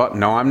telling us to go out.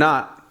 No, I'm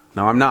not.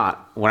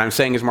 What I'm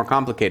saying is more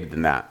complicated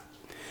than that.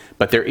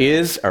 But there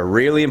is a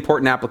really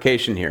important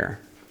application here,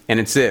 and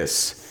it's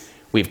this.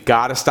 We've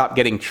got to stop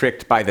getting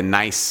tricked by the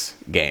nice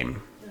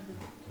game.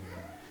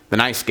 The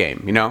nice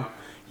game,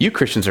 You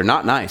Christians are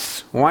not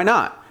nice. Why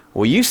not?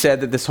 Well, you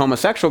said that this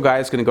homosexual guy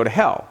is going to go to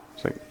hell.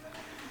 It's like,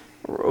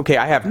 okay,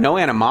 I have no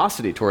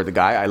animosity toward the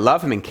guy. I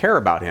love him and care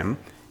about him.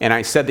 And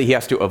I said that he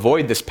has to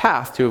avoid this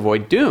path to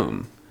avoid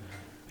doom.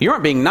 You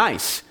aren't being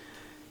nice.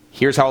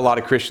 Here's how a lot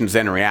of Christians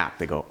then react.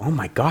 They go, oh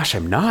my gosh,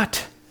 I'm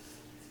not.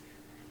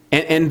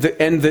 And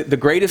the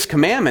greatest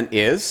commandment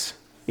is,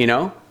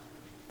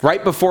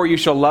 right before you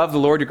shall love the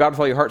Lord your God with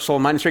all your heart, soul,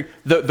 mind, and strength.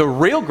 The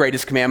real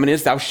greatest commandment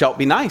is thou shalt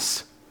be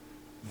nice.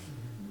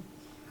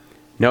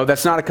 No,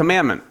 that's not a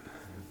commandment.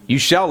 You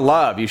shall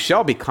love. You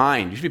shall be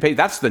kind. You should be paid.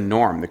 That's the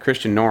norm, the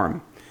Christian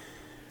norm.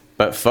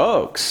 But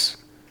folks,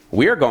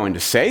 we are going to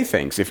say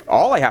things. If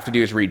all I have to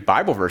do is read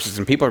Bible verses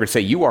and people are going to say,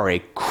 you are a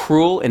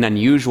cruel and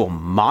unusual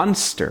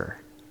monster.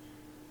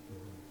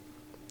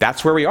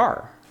 That's where we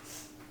are.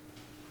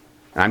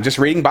 I'm just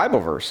reading Bible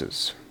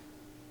verses.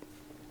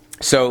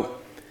 So,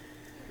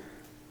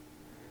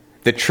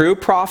 the true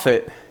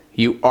prophet,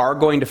 you are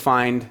going to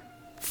find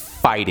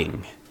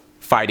fighting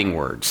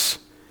words.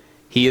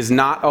 He is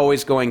not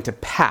always going to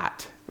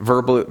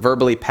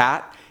verbally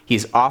pat.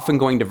 He's often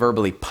going to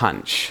verbally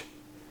punch.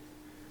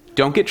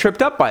 Don't get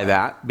tripped up by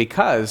that,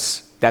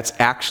 because that's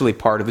actually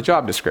part of the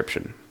job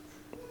description.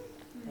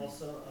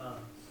 Also,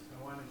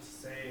 I wanted to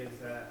say is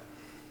that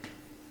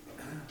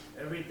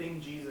everything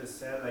Jesus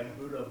said, like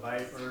brood of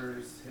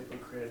vipers,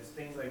 hypocrites,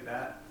 things like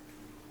that,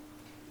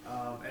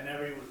 and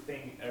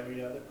everything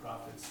every other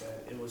prophet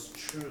said, it was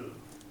true.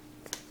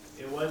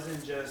 It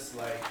wasn't just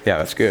like... Yeah,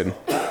 that's good.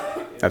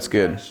 That's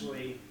good.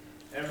 Actually,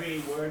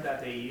 every word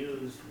that they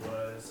used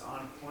was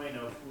on point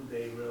of who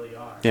they really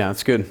are. Yeah,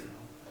 that's good.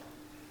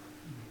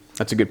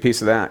 That's a good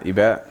piece of that, you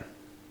bet.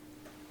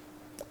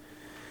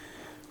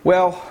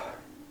 Well,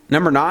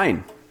 number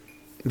 9.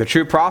 The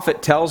true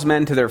prophet tells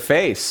men to their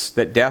face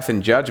that death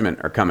and judgment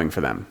are coming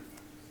for them.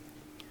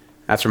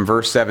 That's from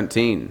verse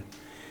 17.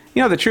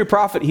 The true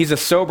prophet, he's a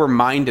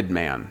sober-minded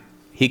man.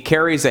 He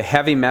carries a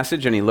heavy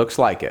message and he looks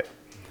like it.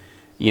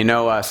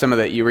 Some of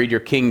that, you read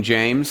your King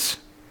James,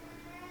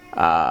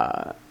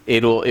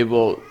 it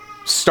will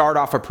start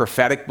off a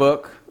prophetic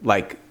book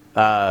like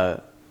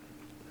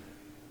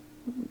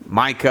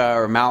Micah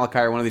or Malachi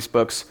or one of these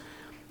books.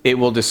 It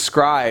will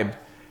describe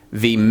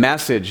the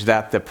message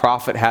that the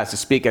prophet has to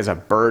speak as a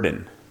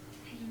burden.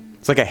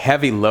 It's like a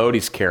heavy load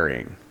he's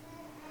carrying.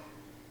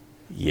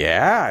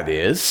 Yeah, it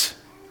is.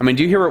 I mean,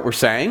 do you hear what we're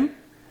saying?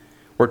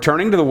 We're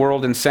turning to the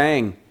world and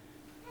saying,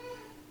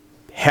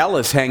 hell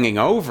is hanging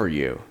over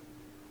you.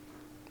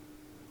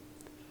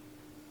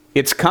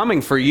 It's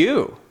coming for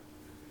you.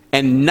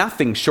 And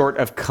nothing short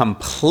of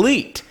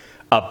complete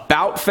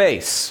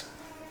about-face,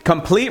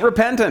 complete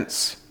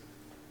repentance,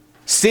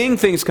 seeing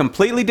things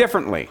completely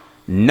differently,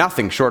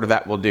 nothing short of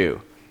that will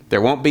do. There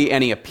won't be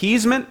any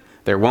appeasement.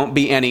 There won't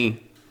be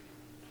any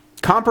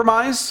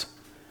compromise.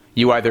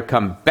 You either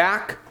come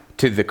back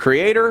to the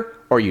Creator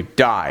or you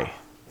die.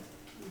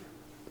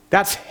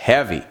 That's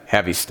heavy,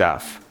 heavy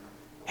stuff.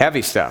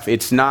 Heavy stuff.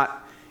 It's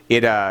not,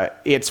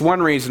 it's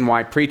one reason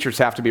why preachers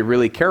have to be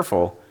really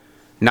careful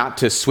not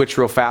to switch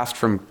real fast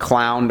from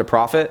clown to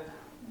prophet.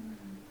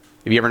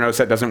 Have you ever noticed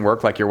that doesn't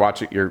work? Like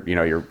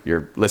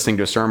you're listening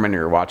to a sermon or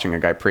you're watching a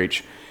guy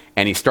preach,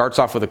 and he starts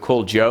off with a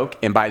cool joke,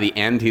 and by the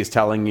end he's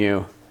telling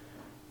you,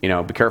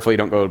 be careful you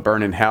don't go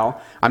burn in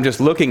hell. I'm just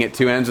looking at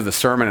two ends of the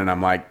sermon and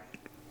I'm like,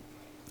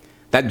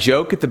 that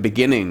joke at the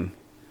beginning,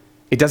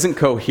 it doesn't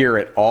cohere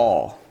at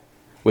all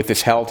with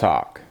this hell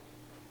talk.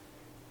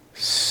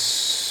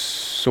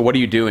 So what are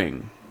you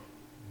doing?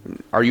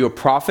 Are you a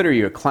prophet or are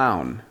you a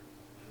clown?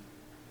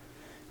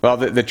 Well,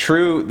 the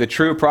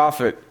true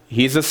prophet,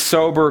 he's a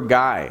sober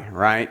guy,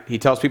 right? He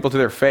tells people to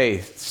their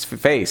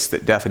face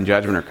that death and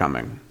judgment are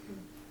coming.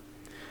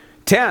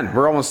 10,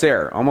 we're almost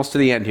there, almost to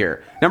the end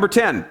here. Number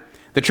 10,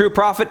 the true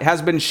prophet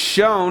has been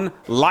shown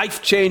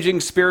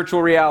life-changing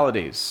spiritual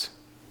realities.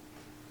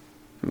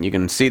 You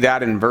can see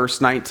that in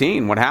verse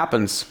 19. What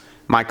happens?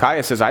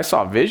 Micaiah says, I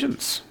saw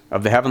visions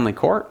of the heavenly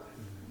court.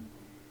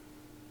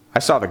 I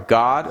saw the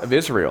God of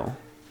Israel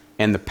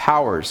and the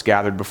powers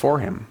gathered before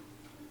him.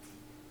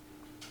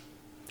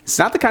 It's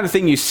not the kind of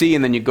thing you see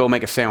and then you go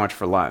make a sandwich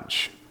for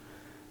lunch.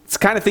 It's the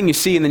kind of thing you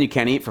see and then you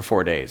can't eat for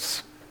 4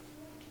 days.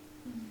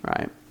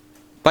 Right?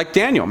 Like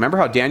Daniel. Remember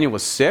how Daniel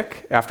was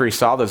sick after he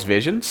saw those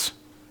visions?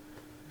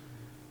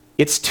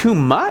 It's too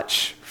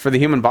much for the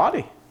human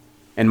body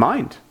and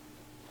mind.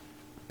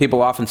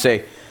 People often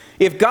say,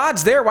 if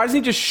God's there, why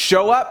doesn't he just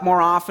show up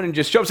more often and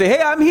just show up and say,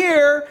 hey, I'm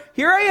here.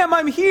 Here I am.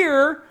 I'm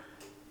here.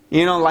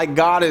 Like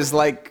God is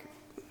like,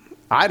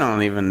 I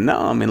don't even know.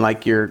 I mean,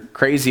 like your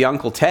crazy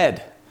Uncle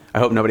Ted. I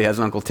hope nobody has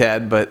an Uncle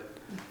Ted, but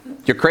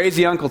your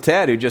crazy Uncle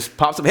Ted who just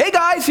pops up, hey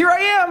guys, here I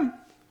am.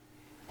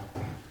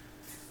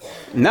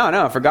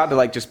 No, for God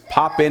to just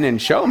pop in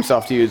and show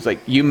himself to you is like,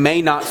 you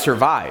may not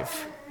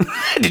survive.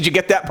 Did you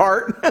get that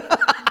part?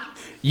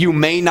 You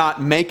may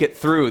not make it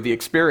through the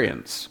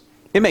experience.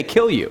 It may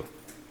kill you.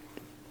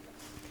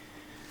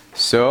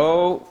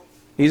 So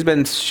he's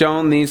been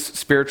shown these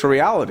spiritual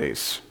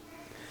realities.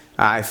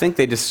 I think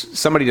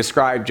somebody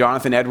described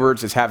Jonathan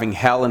Edwards as having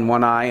hell in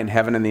one eye and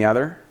heaven in the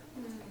other.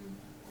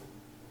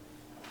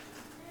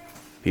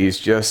 He's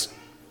just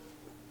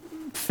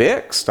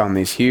fixed on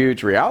these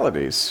huge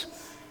realities.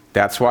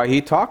 That's why he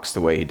talks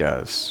the way he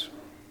does.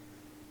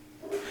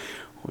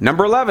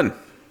 Number 11,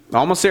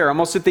 almost there,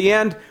 almost at the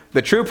end.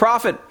 The true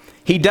prophet,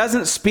 he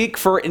doesn't speak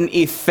for an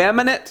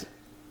effeminate,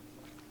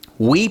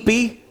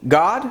 weepy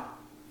God.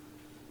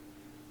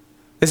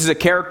 This is a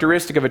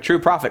characteristic of a true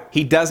prophet.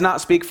 He does not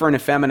speak for an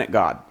effeminate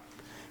God.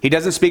 He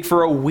doesn't speak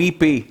for a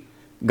weepy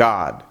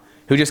God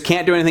who just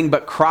can't do anything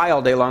but cry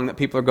all day long that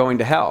people are going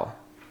to hell.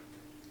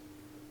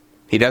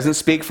 He doesn't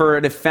speak for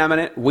an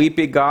effeminate,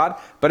 weepy God,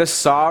 but a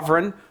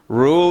sovereign,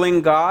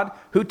 ruling God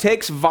who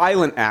takes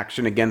violent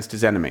action against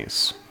his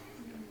enemies.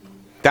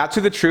 That's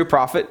who the true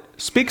prophet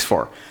speaks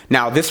for.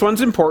 Now, this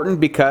one's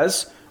important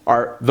because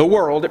the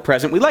world at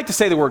present, we like to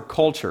say the word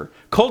culture.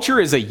 Culture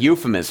is a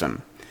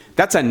euphemism.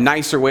 That's a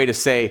nicer way to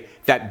say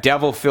that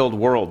devil-filled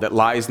world that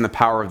lies in the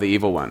power of the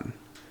evil one.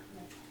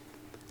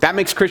 That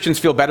makes Christians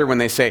feel better when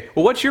they say,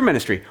 well, what's your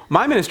ministry?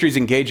 My ministry is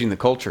engaging the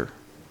culture.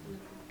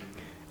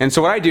 And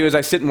so what I do is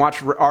I sit and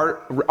watch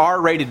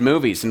R-rated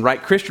movies and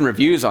write Christian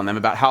reviews on them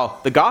about how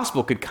the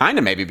gospel could kind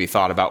of maybe be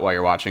thought about while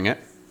you're watching it.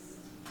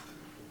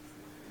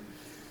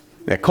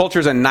 Yeah, culture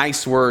is a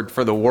nice word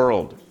for the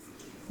world,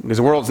 because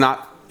the world's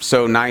not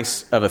so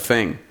nice of a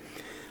thing.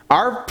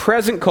 Our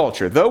present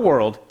culture, the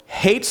world,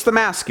 hates the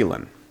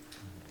masculine.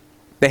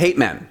 They hate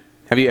men.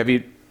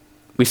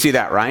 We see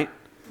that, right?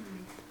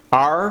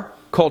 Our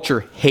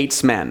culture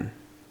hates men.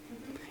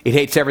 It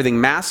hates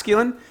everything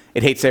masculine.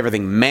 It hates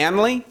everything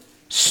manly,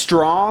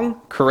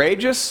 strong,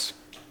 courageous.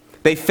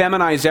 They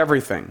feminize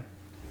everything.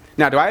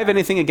 Now, do I have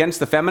anything against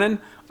the feminine?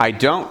 I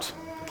don't.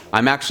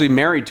 I'm actually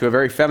married to a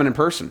very feminine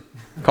person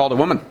called a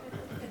woman.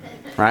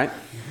 Right?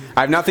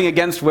 I have nothing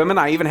against women.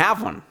 I even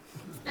have one.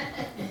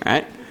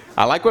 Right?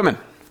 I like women.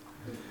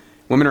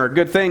 Women are a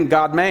good thing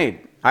God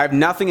made. I have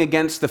nothing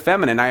against the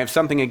feminine. I have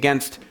something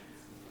against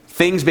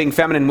things being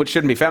feminine which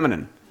shouldn't be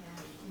feminine.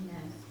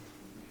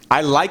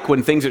 I like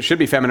when things that should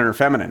be feminine are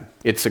feminine.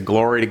 It's a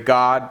glory to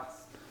God.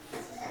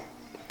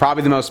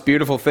 Probably the most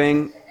beautiful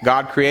thing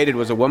God created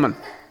was a woman.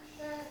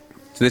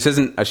 So this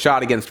isn't a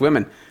shot against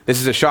women. This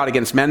is a shot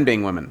against men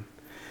being women.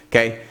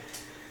 Okay?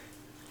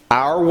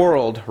 Our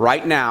world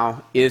right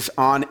now is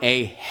on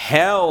a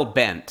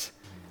hell-bent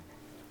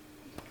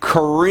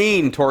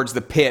careen towards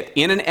the pit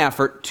in an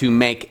effort to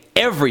make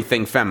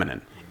everything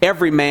feminine.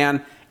 Every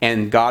man,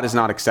 and God is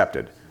not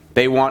accepted.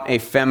 They want a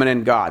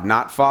feminine God,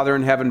 not Father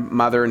in heaven,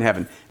 Mother in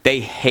heaven. They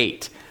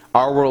hate.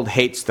 Our world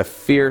hates the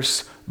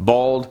fierce,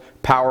 bold,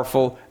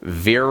 powerful,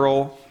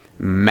 virile,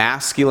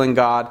 masculine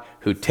God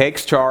who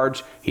takes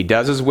charge. He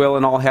does his will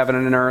in all heaven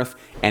and earth,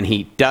 and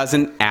he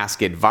doesn't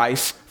ask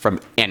advice from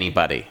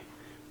anybody.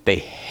 They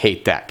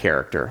hate that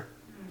character.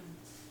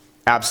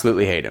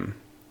 Absolutely hate him.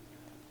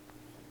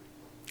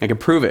 I can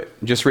prove it.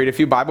 Just read a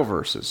few Bible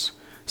verses.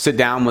 Sit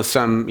down with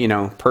some,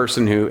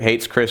 person who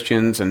hates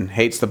Christians and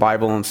hates the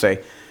Bible and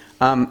say,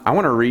 I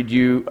want to read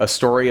you a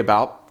story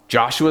about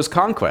Joshua's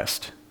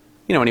conquest.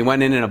 When he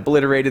went in and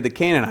obliterated the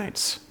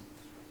Canaanites.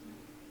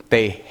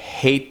 They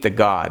hate the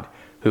God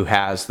who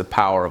has the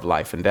power of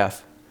life and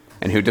death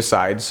and who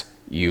decides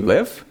you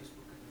live,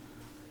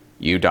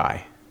 you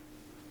die.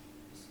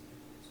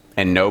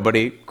 And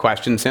nobody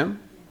questions him.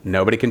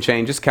 Nobody can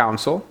change his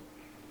counsel.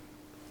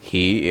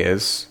 He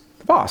is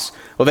the boss.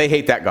 Well, they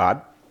hate that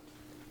God.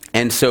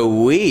 And so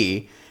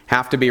we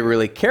have to be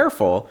really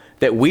careful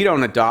that we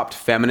don't adopt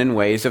feminine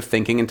ways of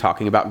thinking and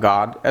talking about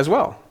God as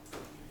well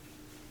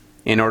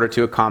in order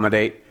to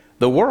accommodate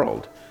the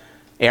world.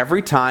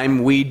 Every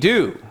time we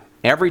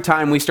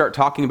start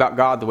talking about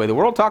God the way the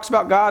world talks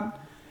about God,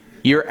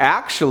 you're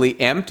actually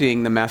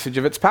emptying the message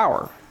of its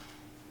power.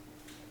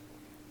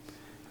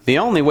 The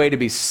only way to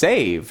be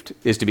saved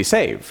is to be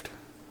saved.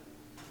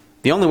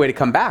 The only way to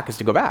come back is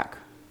to go back.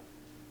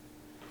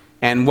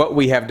 And what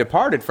we have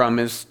departed from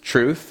is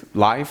truth,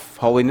 life,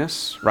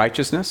 holiness,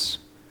 righteousness.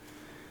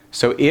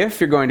 So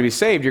if you're going to be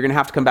saved, you're going to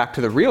have to come back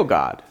to the real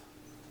God.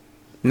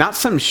 Not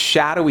some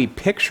shadowy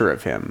picture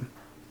of him,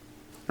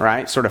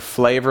 right? Sort of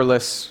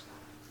flavorless,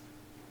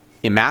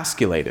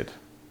 emasculated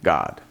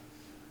God.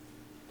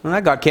 Well,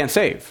 that God can't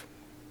save.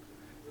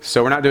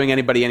 So we're not doing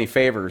anybody any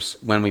favors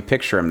when we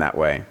picture him that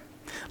way.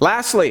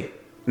 Lastly,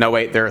 no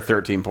wait, there are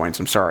 13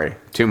 points. I'm sorry.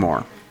 2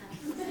 more.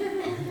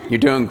 You're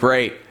doing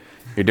great.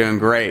 You're doing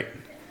great.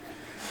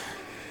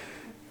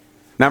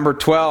 Number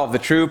 12, the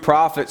true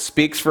prophet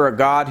speaks for a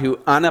God who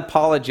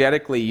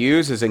unapologetically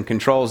uses and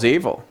controls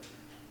evil.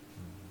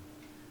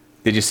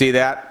 Did you see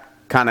that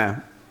kind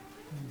of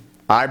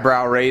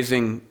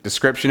eyebrow-raising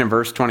description in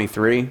verse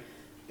 23?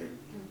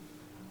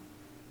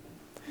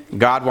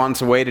 God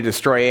wants a way to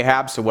destroy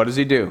Ahab, so what does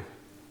he do?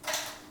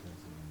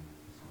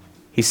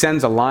 He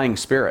sends a lying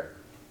spirit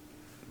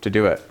to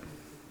do it,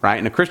 right?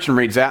 And a Christian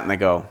reads that and they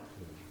go,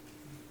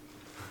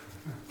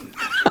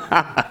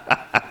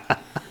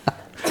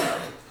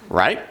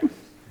 right?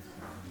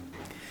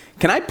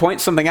 Can I point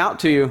something out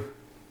to you?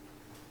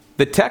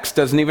 The text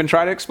doesn't even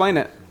try to explain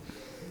it.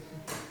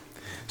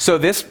 So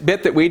this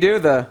bit that we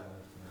do,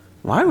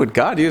 why would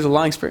God use a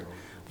lying spirit?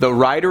 The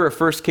writer of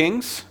 1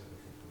 Kings,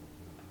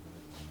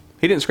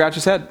 he didn't scratch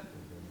his head.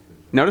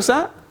 Notice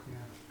that?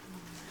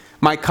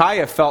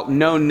 Micaiah felt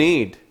no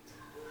need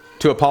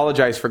to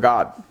apologize for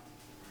God.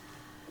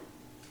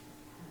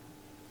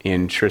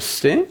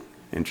 Interesting.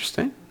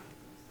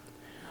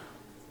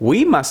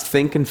 We must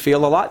think and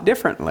feel a lot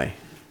differently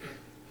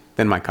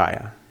than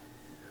Micaiah.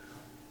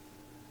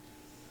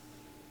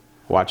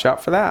 Watch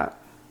out for that.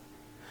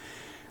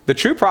 The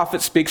true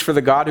prophet speaks for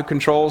the God who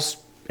controls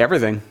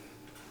everything.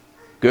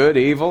 Good,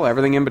 evil,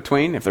 everything in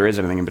between, if there is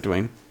anything in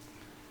between.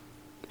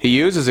 He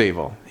uses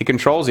evil. He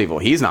controls evil.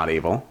 He's not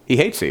evil. He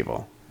hates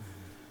evil.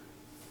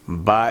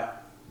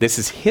 But this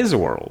is his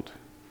world.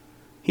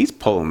 He's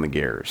pulling the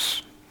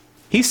gears.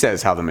 He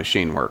says how the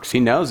machine works. He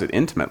knows it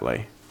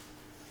intimately.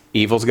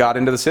 Evil's got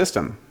into the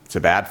system. It's a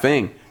bad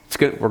thing. It's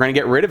good. We're going to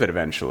get rid of it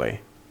eventually.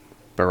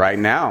 But right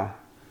now,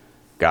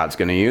 God's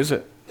going to use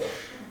it.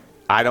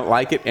 I don't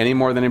like it any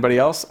more than anybody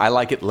else. I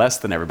like it less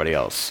than everybody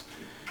else.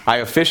 I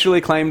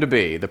officially claim to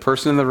be the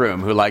person in the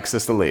room who likes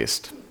this the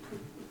least.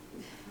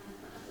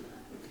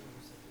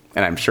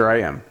 And I'm sure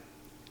I am.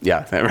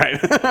 Yeah,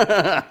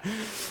 right.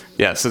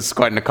 Yes, it's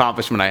quite an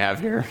accomplishment I have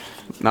here.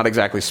 Not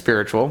exactly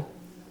spiritual.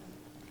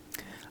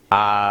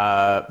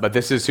 But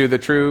this is who the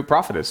true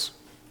prophet is.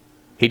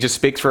 He just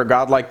speaks for a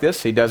God like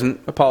this. He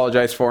doesn't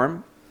apologize for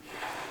him.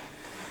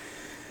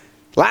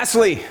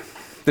 Lastly,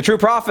 the true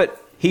prophet,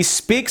 he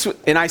speaks,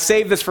 and I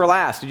saved this for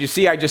last. Did you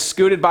see I just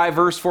scooted by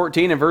verse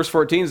 14, and verse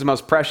 14 is the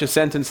most precious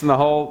sentence in the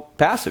whole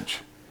passage.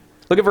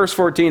 Look at verse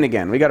 14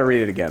 again. We got to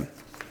read it again.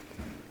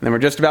 And then we're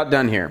just about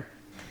done here.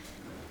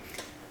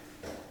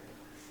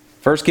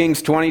 1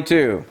 Kings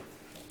 22.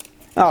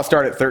 I'll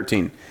start at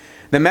 13.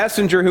 The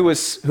messenger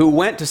who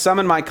went to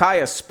summon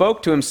Micaiah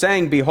spoke to him,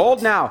 saying,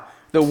 "Behold now,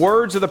 the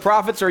words of the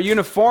prophets are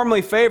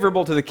uniformly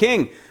favorable to the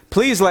king.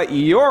 Please let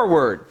your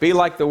word be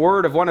like the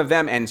word of one of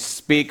them and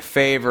speak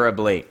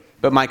favorably."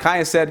 But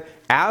Micaiah said,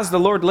 "As the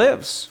Lord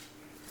lives,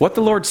 what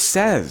the Lord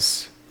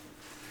says,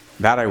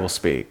 that I will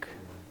speak."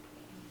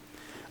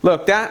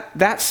 Look,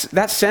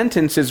 that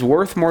sentence is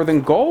worth more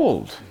than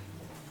gold.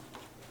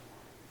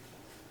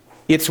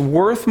 It's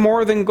worth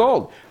more than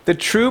gold. The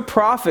true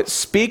prophet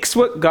speaks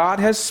what God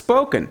has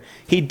spoken.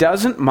 He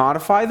doesn't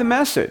modify the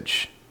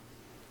message.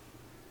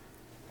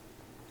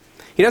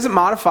 He doesn't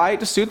modify it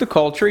to suit the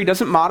culture. He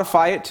doesn't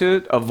modify it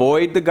to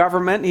avoid the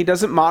government. He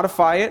doesn't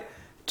modify it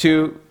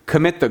to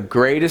commit the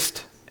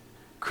greatest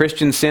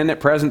Christian sin at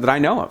present that I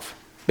know of,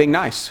 being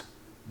nice.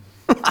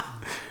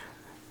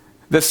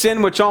 The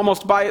sin which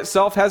almost by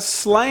itself has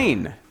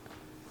slain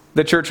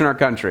the church in our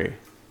country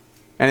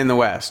and in the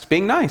West,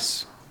 being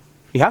nice.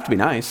 You have to be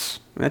nice.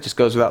 That just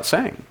goes without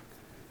saying.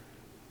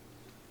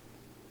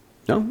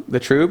 No, the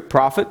true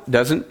prophet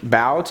doesn't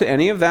bow to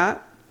any of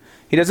that.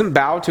 He doesn't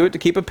bow to it to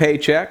keep a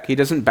paycheck. He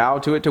doesn't bow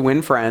to it to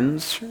win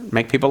friends,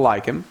 make people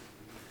like him.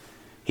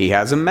 He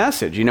has a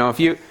message. You know, if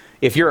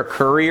you're a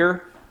courier,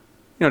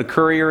 you know what a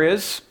courier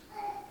is?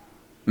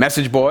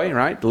 Message boy,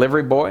 right?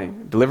 Delivery boy,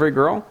 delivery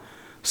girl.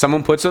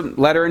 Someone puts a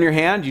letter in your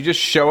hand, you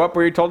just show up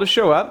where you're told to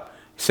show up.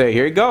 Say,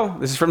 here you go,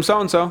 this is from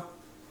so-and-so.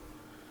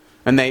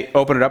 And they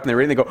open it up and they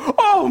read it and they go,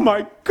 oh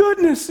my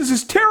goodness, this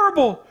is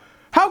terrible.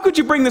 How could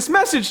you bring this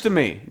message to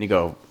me? And you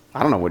go,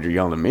 I don't know what you're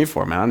yelling at me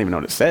for, man. I don't even know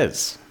what it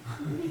says.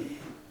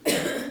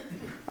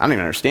 I don't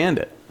even understand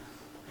it.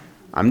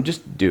 I'm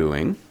just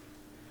doing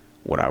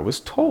what I was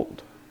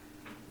told.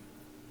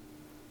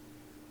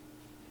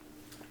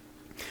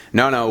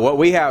 No, what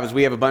we have is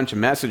we have a bunch of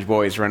message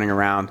boys running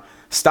around,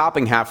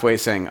 stopping halfway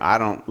saying,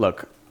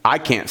 I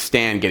can't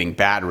stand getting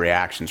bad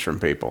reactions from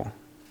people.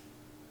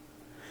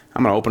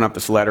 I'm going to open up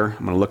this letter.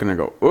 I'm going to look in there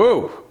and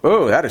go,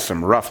 ooh, that is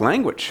some rough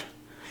language.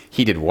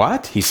 He did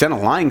what? He sent a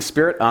lying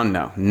spirit? Oh,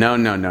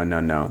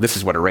 no. This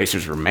is what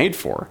erasers were made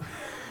for.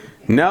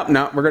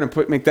 No, we're going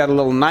to make that a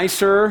little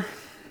nicer.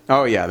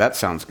 Oh, yeah, that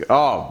sounds good.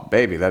 Oh,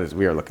 baby,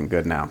 we are looking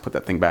good now. Put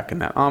that thing back in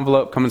that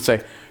envelope. Come and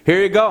say,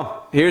 here you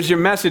go. Here's your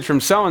message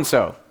from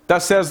so-and-so.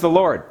 Thus says the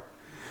Lord.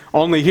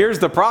 Only here's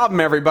the problem,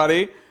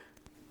 everybody.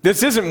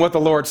 This isn't what the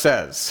Lord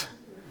says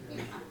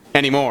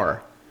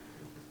anymore.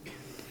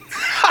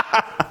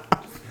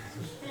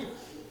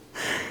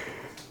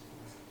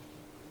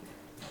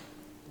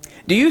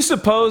 Do you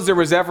suppose there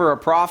was ever a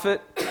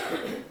prophet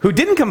who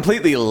didn't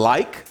completely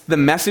like the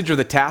message or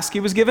the task he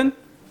was given?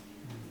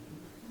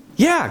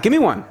 Yeah, give me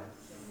one.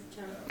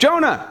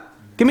 Jonah.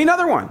 Give me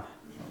another one.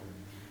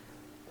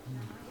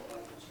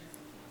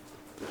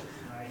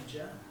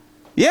 Elijah,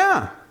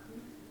 Yeah.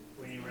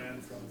 when he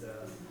ran from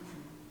the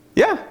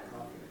Yeah.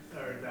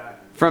 or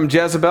that From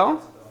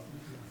Jezebel.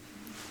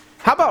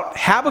 How about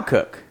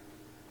Habakkuk?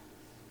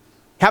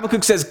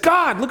 Habakkuk says,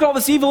 God, look at all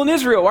this evil in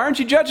Israel. Why aren't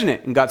you judging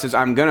it? And God says,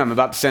 I'm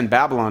about to send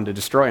Babylon to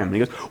destroy him. And he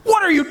goes,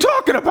 what are you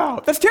talking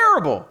about? That's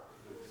terrible.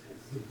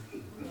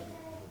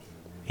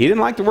 He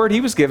didn't like the word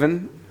he was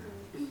given.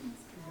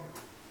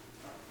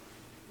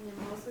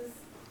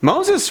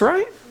 Moses,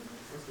 right?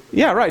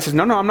 Yeah, right. He says,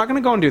 no, I'm not going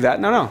to go and do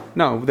that.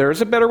 No. There is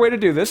a better way to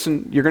do this.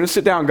 And you're going to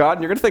sit down, God,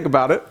 and you're going to think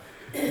about it.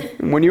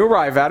 And when you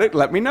arrive at it,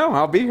 let me know.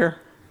 I'll be here.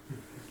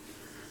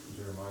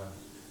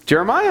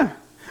 Jeremiah.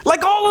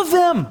 Like all of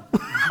them.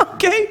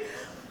 Okay?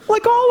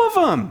 Like all of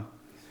them.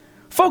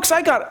 Folks,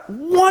 I got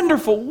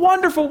wonderful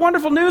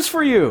news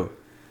for you.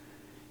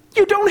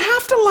 You don't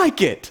have to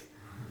like it.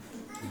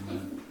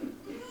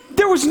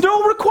 There was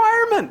no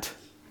requirement.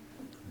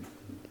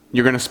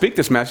 You're going to speak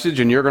this message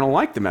and you're going to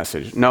like the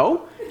message.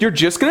 No, you're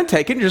just going to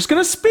take it and you're just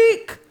going to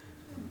speak.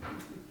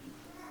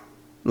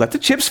 Let the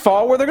chips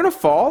fall where they're going to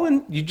fall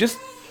and you just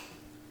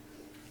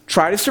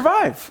try to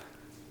survive.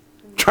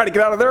 Try to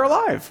get out of there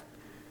alive.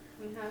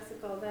 How's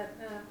it called,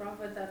 that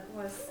prophet that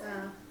was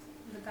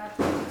the God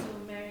told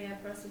to marry a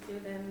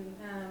prostitute and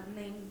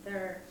named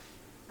their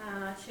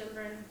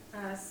children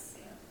as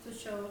to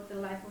show the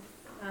life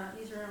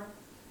of Israel?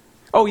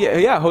 Oh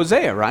yeah,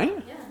 Hosea, right?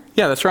 Yeah.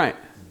 Yeah, that's right.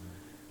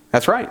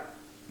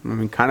 I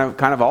mean, kind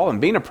of all. And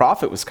being a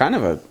prophet was kind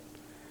of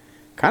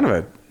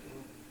a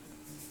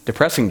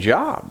depressing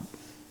job.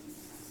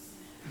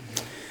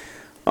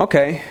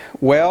 Okay,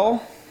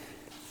 well,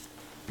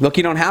 look,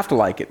 you don't have to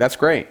like it. That's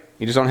great.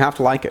 You just don't have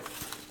to like it.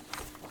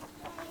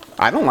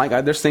 I don't like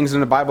it. There's things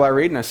in the Bible I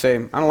read and I say,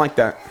 I don't like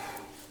that.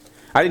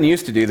 I didn't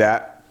used to do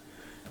that.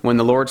 When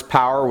the Lord's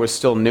power was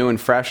still new and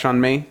fresh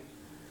on me,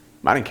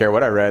 I didn't care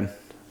what I read. I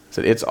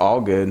said, it's all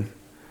good.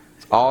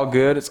 It's all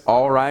good. It's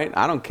all right.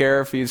 I don't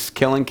care if he's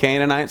killing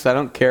Canaanites. I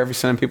don't care if he's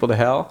sending people to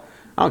hell.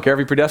 I don't care if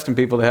he predestined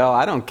people to hell.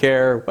 I don't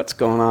care what's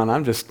going on.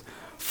 I'm just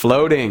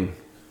floating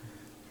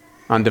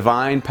on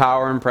divine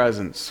power and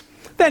presence.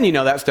 Then,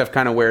 that stuff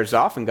kind of wears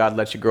off and God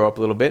lets you grow up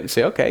a little bit and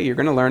say, okay, you're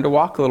going to learn to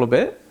walk a little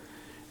bit.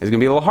 It's going to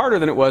be a little harder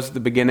than it was at the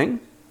beginning.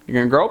 You're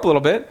going to grow up a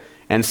little bit.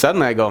 And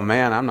suddenly I go,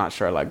 man, I'm not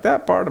sure I like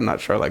that part. I'm not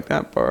sure I like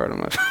that part. I'm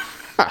not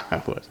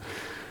sure.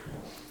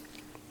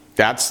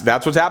 That's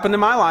what's happened in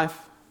my life.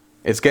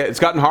 It's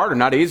gotten harder,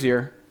 not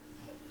easier.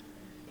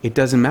 It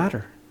doesn't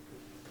matter.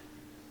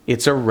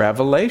 It's a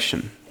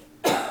revelation.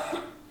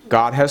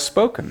 God has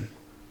spoken.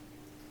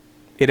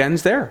 It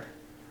ends there.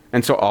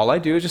 And so all I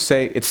do is just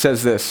say, it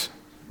says this.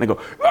 And I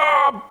go,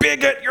 oh,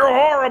 bigot, you're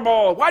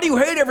horrible. Why do you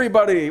hate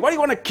everybody? Why do you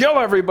want to kill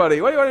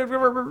everybody? Why do you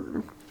want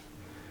to...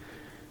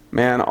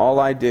 Man, all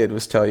I did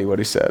was tell you what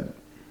he said.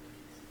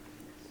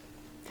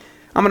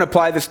 I'm going to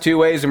apply this 2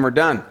 ways and we're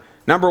done.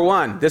 Number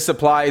one, this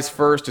applies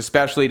first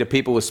especially to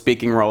people with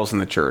speaking roles in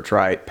the church,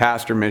 right?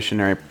 Pastor,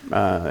 missionary,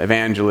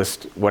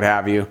 evangelist, what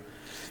have you.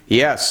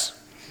 Yes.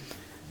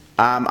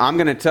 I'm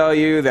going to tell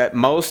you that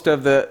most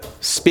of the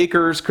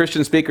speakers,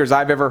 Christian speakers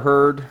I've ever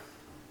heard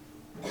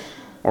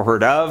or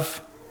heard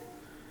of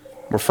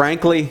were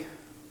frankly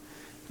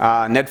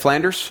Ned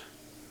Flanders.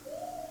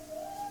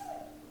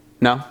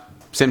 No?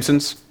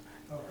 Simpsons?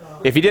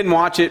 If you didn't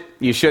watch it,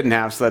 you shouldn't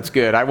have, so that's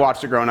good. I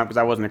watched it growing up because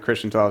I wasn't a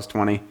Christian until I was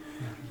 20.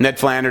 Ned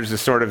Flanders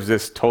is sort of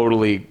this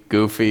totally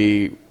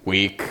goofy,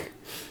 weak,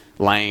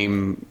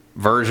 lame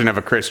version of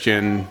a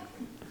Christian,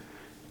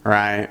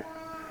 right?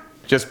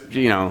 Just, I think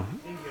it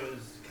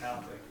was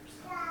Catholic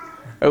or something.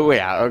 Oh,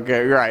 yeah,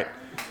 okay, right.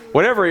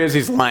 Whatever he is,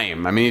 he's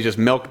lame. I mean, he's just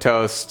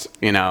milquetoast,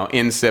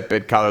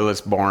 insipid, colorless,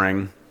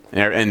 boring.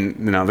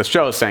 And the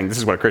show is saying this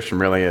is what a Christian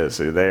really is.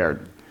 They're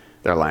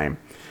lame.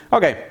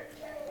 Okay.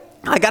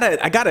 I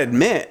gotta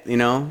admit,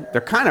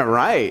 they're kind of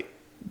right,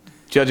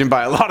 judging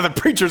by a lot of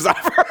the preachers I've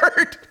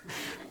heard.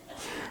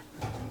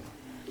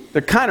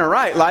 They're kind of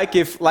right. Like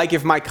if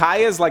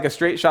Micaiah is like a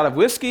straight shot of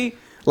whiskey,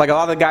 like a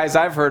lot of the guys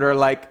I've heard are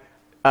like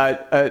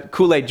a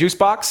Kool-Aid juice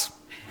box.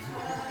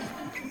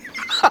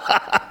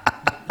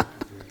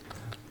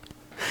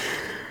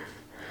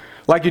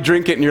 Like you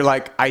drink it and you're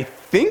like, I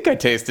think I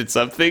tasted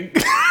something.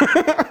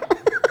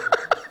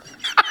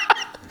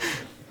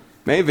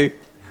 Maybe.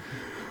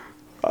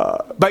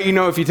 But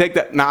if you take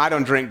that, now I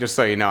don't drink, just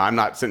so you know. I'm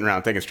not sitting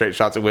around taking straight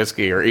shots of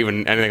whiskey or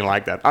even anything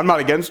like that. I'm not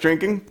against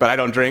drinking, but I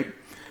don't drink.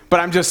 But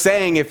I'm just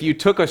saying, if you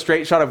took a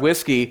straight shot of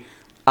whiskey,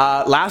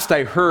 last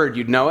I heard,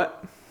 you'd know it.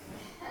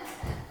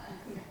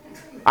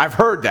 I've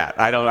heard that.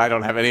 I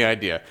don't have any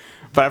idea.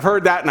 But I've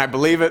heard that and I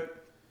believe it.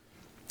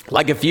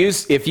 Like if you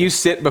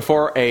sit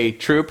before a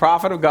true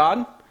prophet of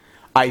God,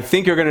 I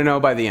think you're going to know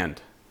by the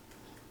end.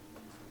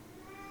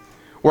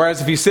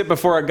 Whereas if you sit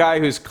before a guy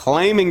who's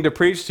claiming to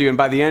preach to you and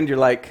by the end you're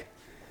like,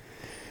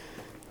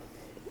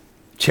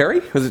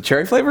 cherry? Was it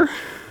cherry flavor?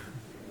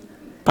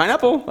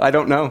 Pineapple? I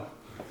don't know.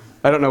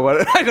 I don't know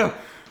what I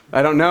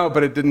don't know,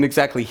 but it didn't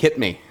exactly hit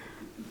me.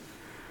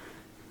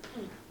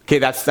 Okay,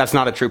 that's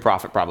not a true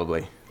prophet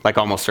probably. Like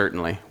almost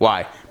certainly.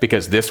 Why?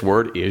 Because this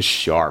word is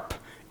sharp.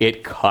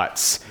 It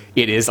cuts.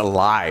 It is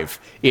alive.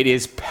 It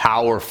is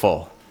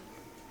powerful.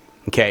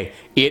 Okay?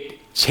 It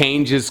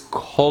changes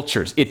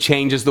cultures. It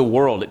changes the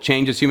world. It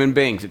changes human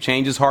beings. It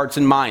changes hearts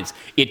and minds.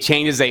 It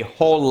changes a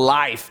whole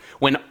life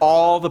when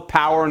all the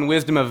power and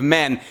wisdom of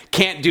men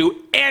can't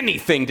do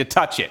anything to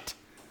touch it.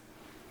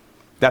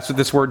 That's what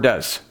this word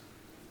does.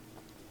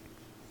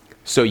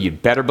 So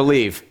you'd better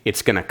believe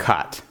it's going to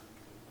cut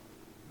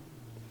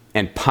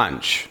and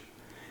punch.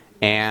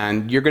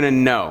 And you're going to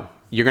know.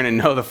 You're going to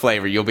know the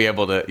flavor. You'll be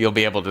able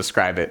to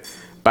describe it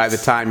by the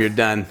time you're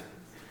done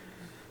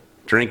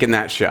drinking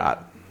that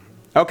shot.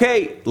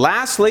 Okay,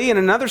 lastly, in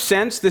another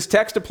sense, this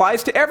text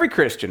applies to every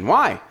Christian.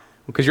 Why?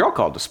 Because you're all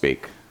called to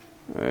speak.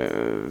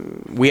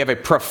 We have a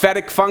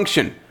prophetic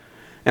function.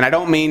 And I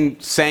don't mean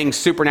saying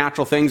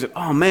supernatural things that,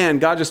 oh man,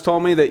 God just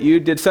told me that you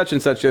did such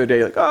and such the other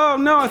day. Like, oh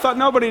no, I thought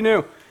nobody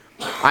knew.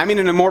 I mean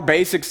in a more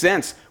basic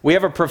sense. We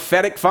have a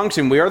prophetic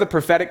function. We are the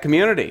prophetic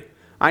community.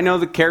 I know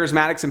the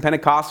charismatics and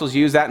Pentecostals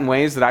use that in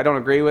ways that I don't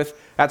agree with.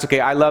 That's okay.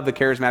 I love the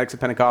charismatics and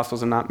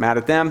Pentecostals. I'm not mad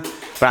at them.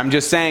 But I'm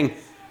just saying,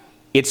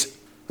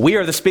 we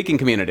are the speaking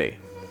community.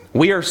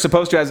 We are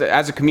supposed to,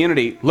 as a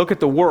community, look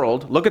at the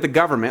world, look at the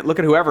government, look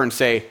at whoever and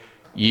say,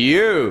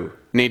 you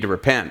need to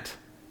repent.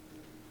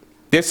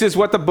 This is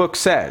what the book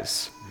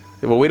says.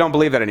 Well, we don't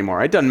believe that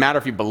anymore. It doesn't matter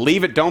if you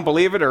believe it, don't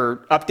believe it,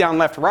 or up, down,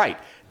 left, right.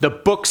 The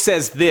book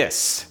says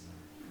this.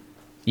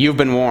 You've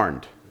been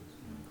warned.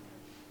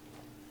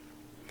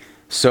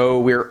 So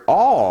we're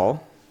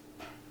all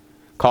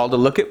called to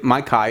look at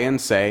Micaiah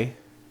and say,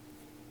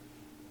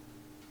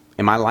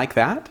 am I like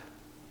that?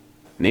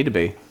 I need to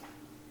be.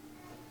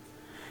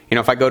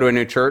 If I go to a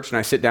new church and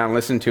I sit down and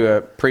listen to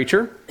a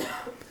preacher,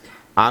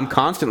 I'm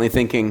constantly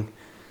thinking,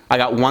 I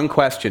got one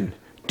question.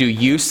 Do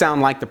you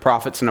sound like the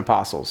prophets and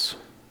apostles?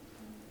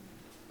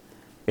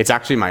 It's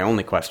actually my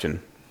only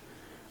question.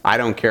 I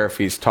don't care if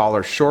he's tall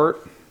or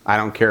short. I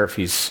don't care if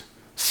he's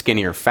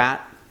skinny or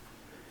fat.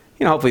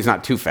 Hopefully he's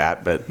not too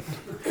fat, but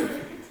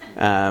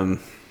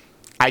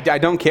I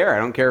don't care. I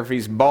don't care if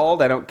he's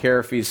bald. I don't care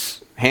if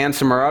he's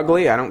handsome or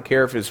ugly. I don't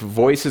care if his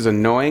voice is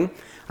annoying.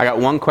 I got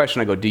one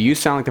question. I go, do you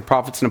sound like the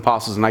prophets and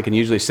apostles? And I can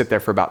usually sit there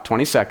for about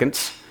 20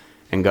 seconds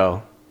and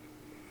go,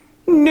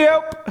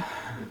 nope.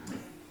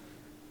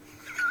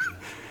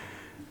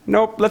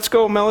 Nope, let's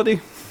go, Melody.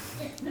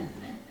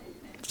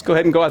 Let's go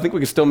ahead and go. I think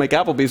we can still make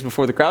Applebee's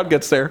before the crowd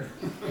gets there.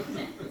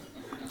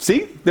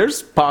 See,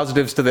 there's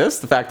positives to this,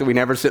 the fact that we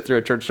never sit through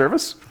a church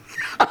service.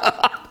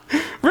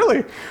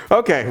 Really?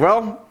 Okay,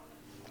 well,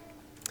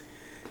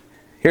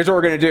 here's what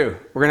we're going to do.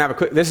 We're going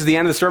to have this is the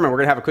end of the sermon. We're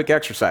going to have a quick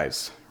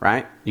exercise,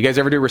 right? You guys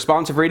ever do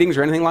responsive readings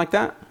or anything like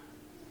that?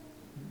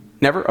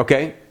 Never?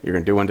 Okay, you're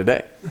going to do one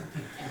today.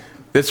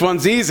 This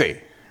one's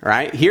easy,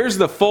 right? Here's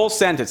the full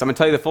sentence. I'm going to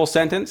tell you the full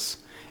sentence,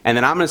 and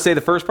then I'm going to say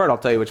the first part. I'll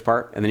tell you which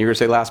part, and then you're going to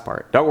say the last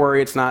part. Don't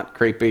worry, it's not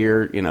creepy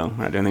or,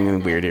 not doing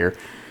anything weird here.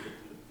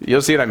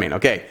 You'll see what I mean.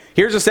 Okay,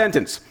 here's a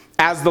sentence.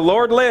 As the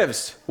Lord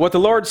lives, what the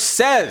Lord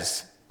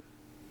says,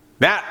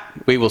 that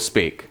we will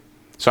speak.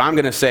 So I'm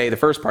going to say the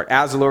first part,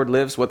 as the Lord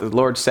lives, what the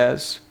Lord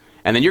says.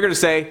 And then you're going to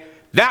say,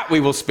 that we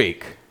will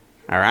speak.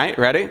 All right,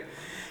 ready?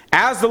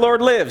 As the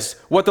Lord lives,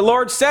 what the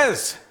Lord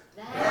says,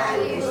 that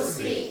we will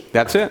speak.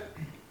 That's it.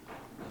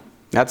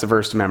 That's a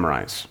verse to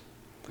memorize.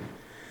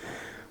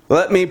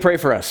 Let me pray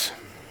for us.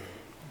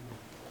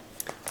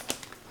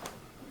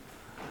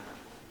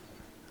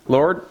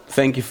 Lord,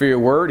 thank you for your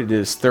word. It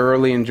is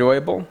thoroughly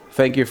enjoyable.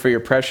 Thank you for your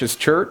precious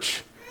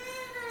church,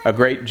 a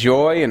great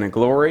joy and a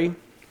glory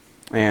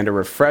and a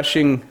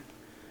refreshing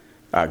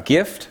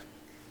gift.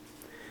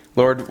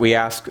 Lord, we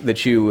ask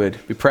that you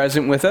would be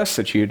present with us,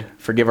 that you'd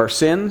forgive our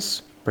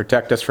sins,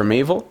 protect us from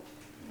evil.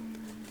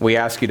 We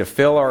ask you to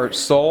fill our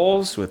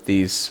souls with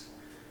these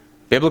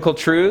biblical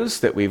truths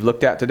that we've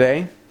looked at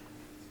today.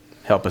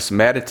 Help us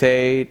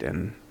meditate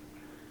and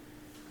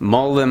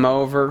mull them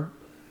over.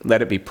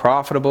 Let it be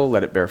profitable.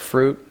 Let it bear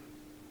fruit.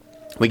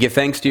 We give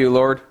thanks to you,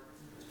 Lord,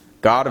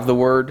 God of the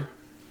Word.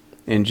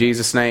 In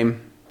Jesus'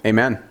 name,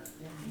 amen.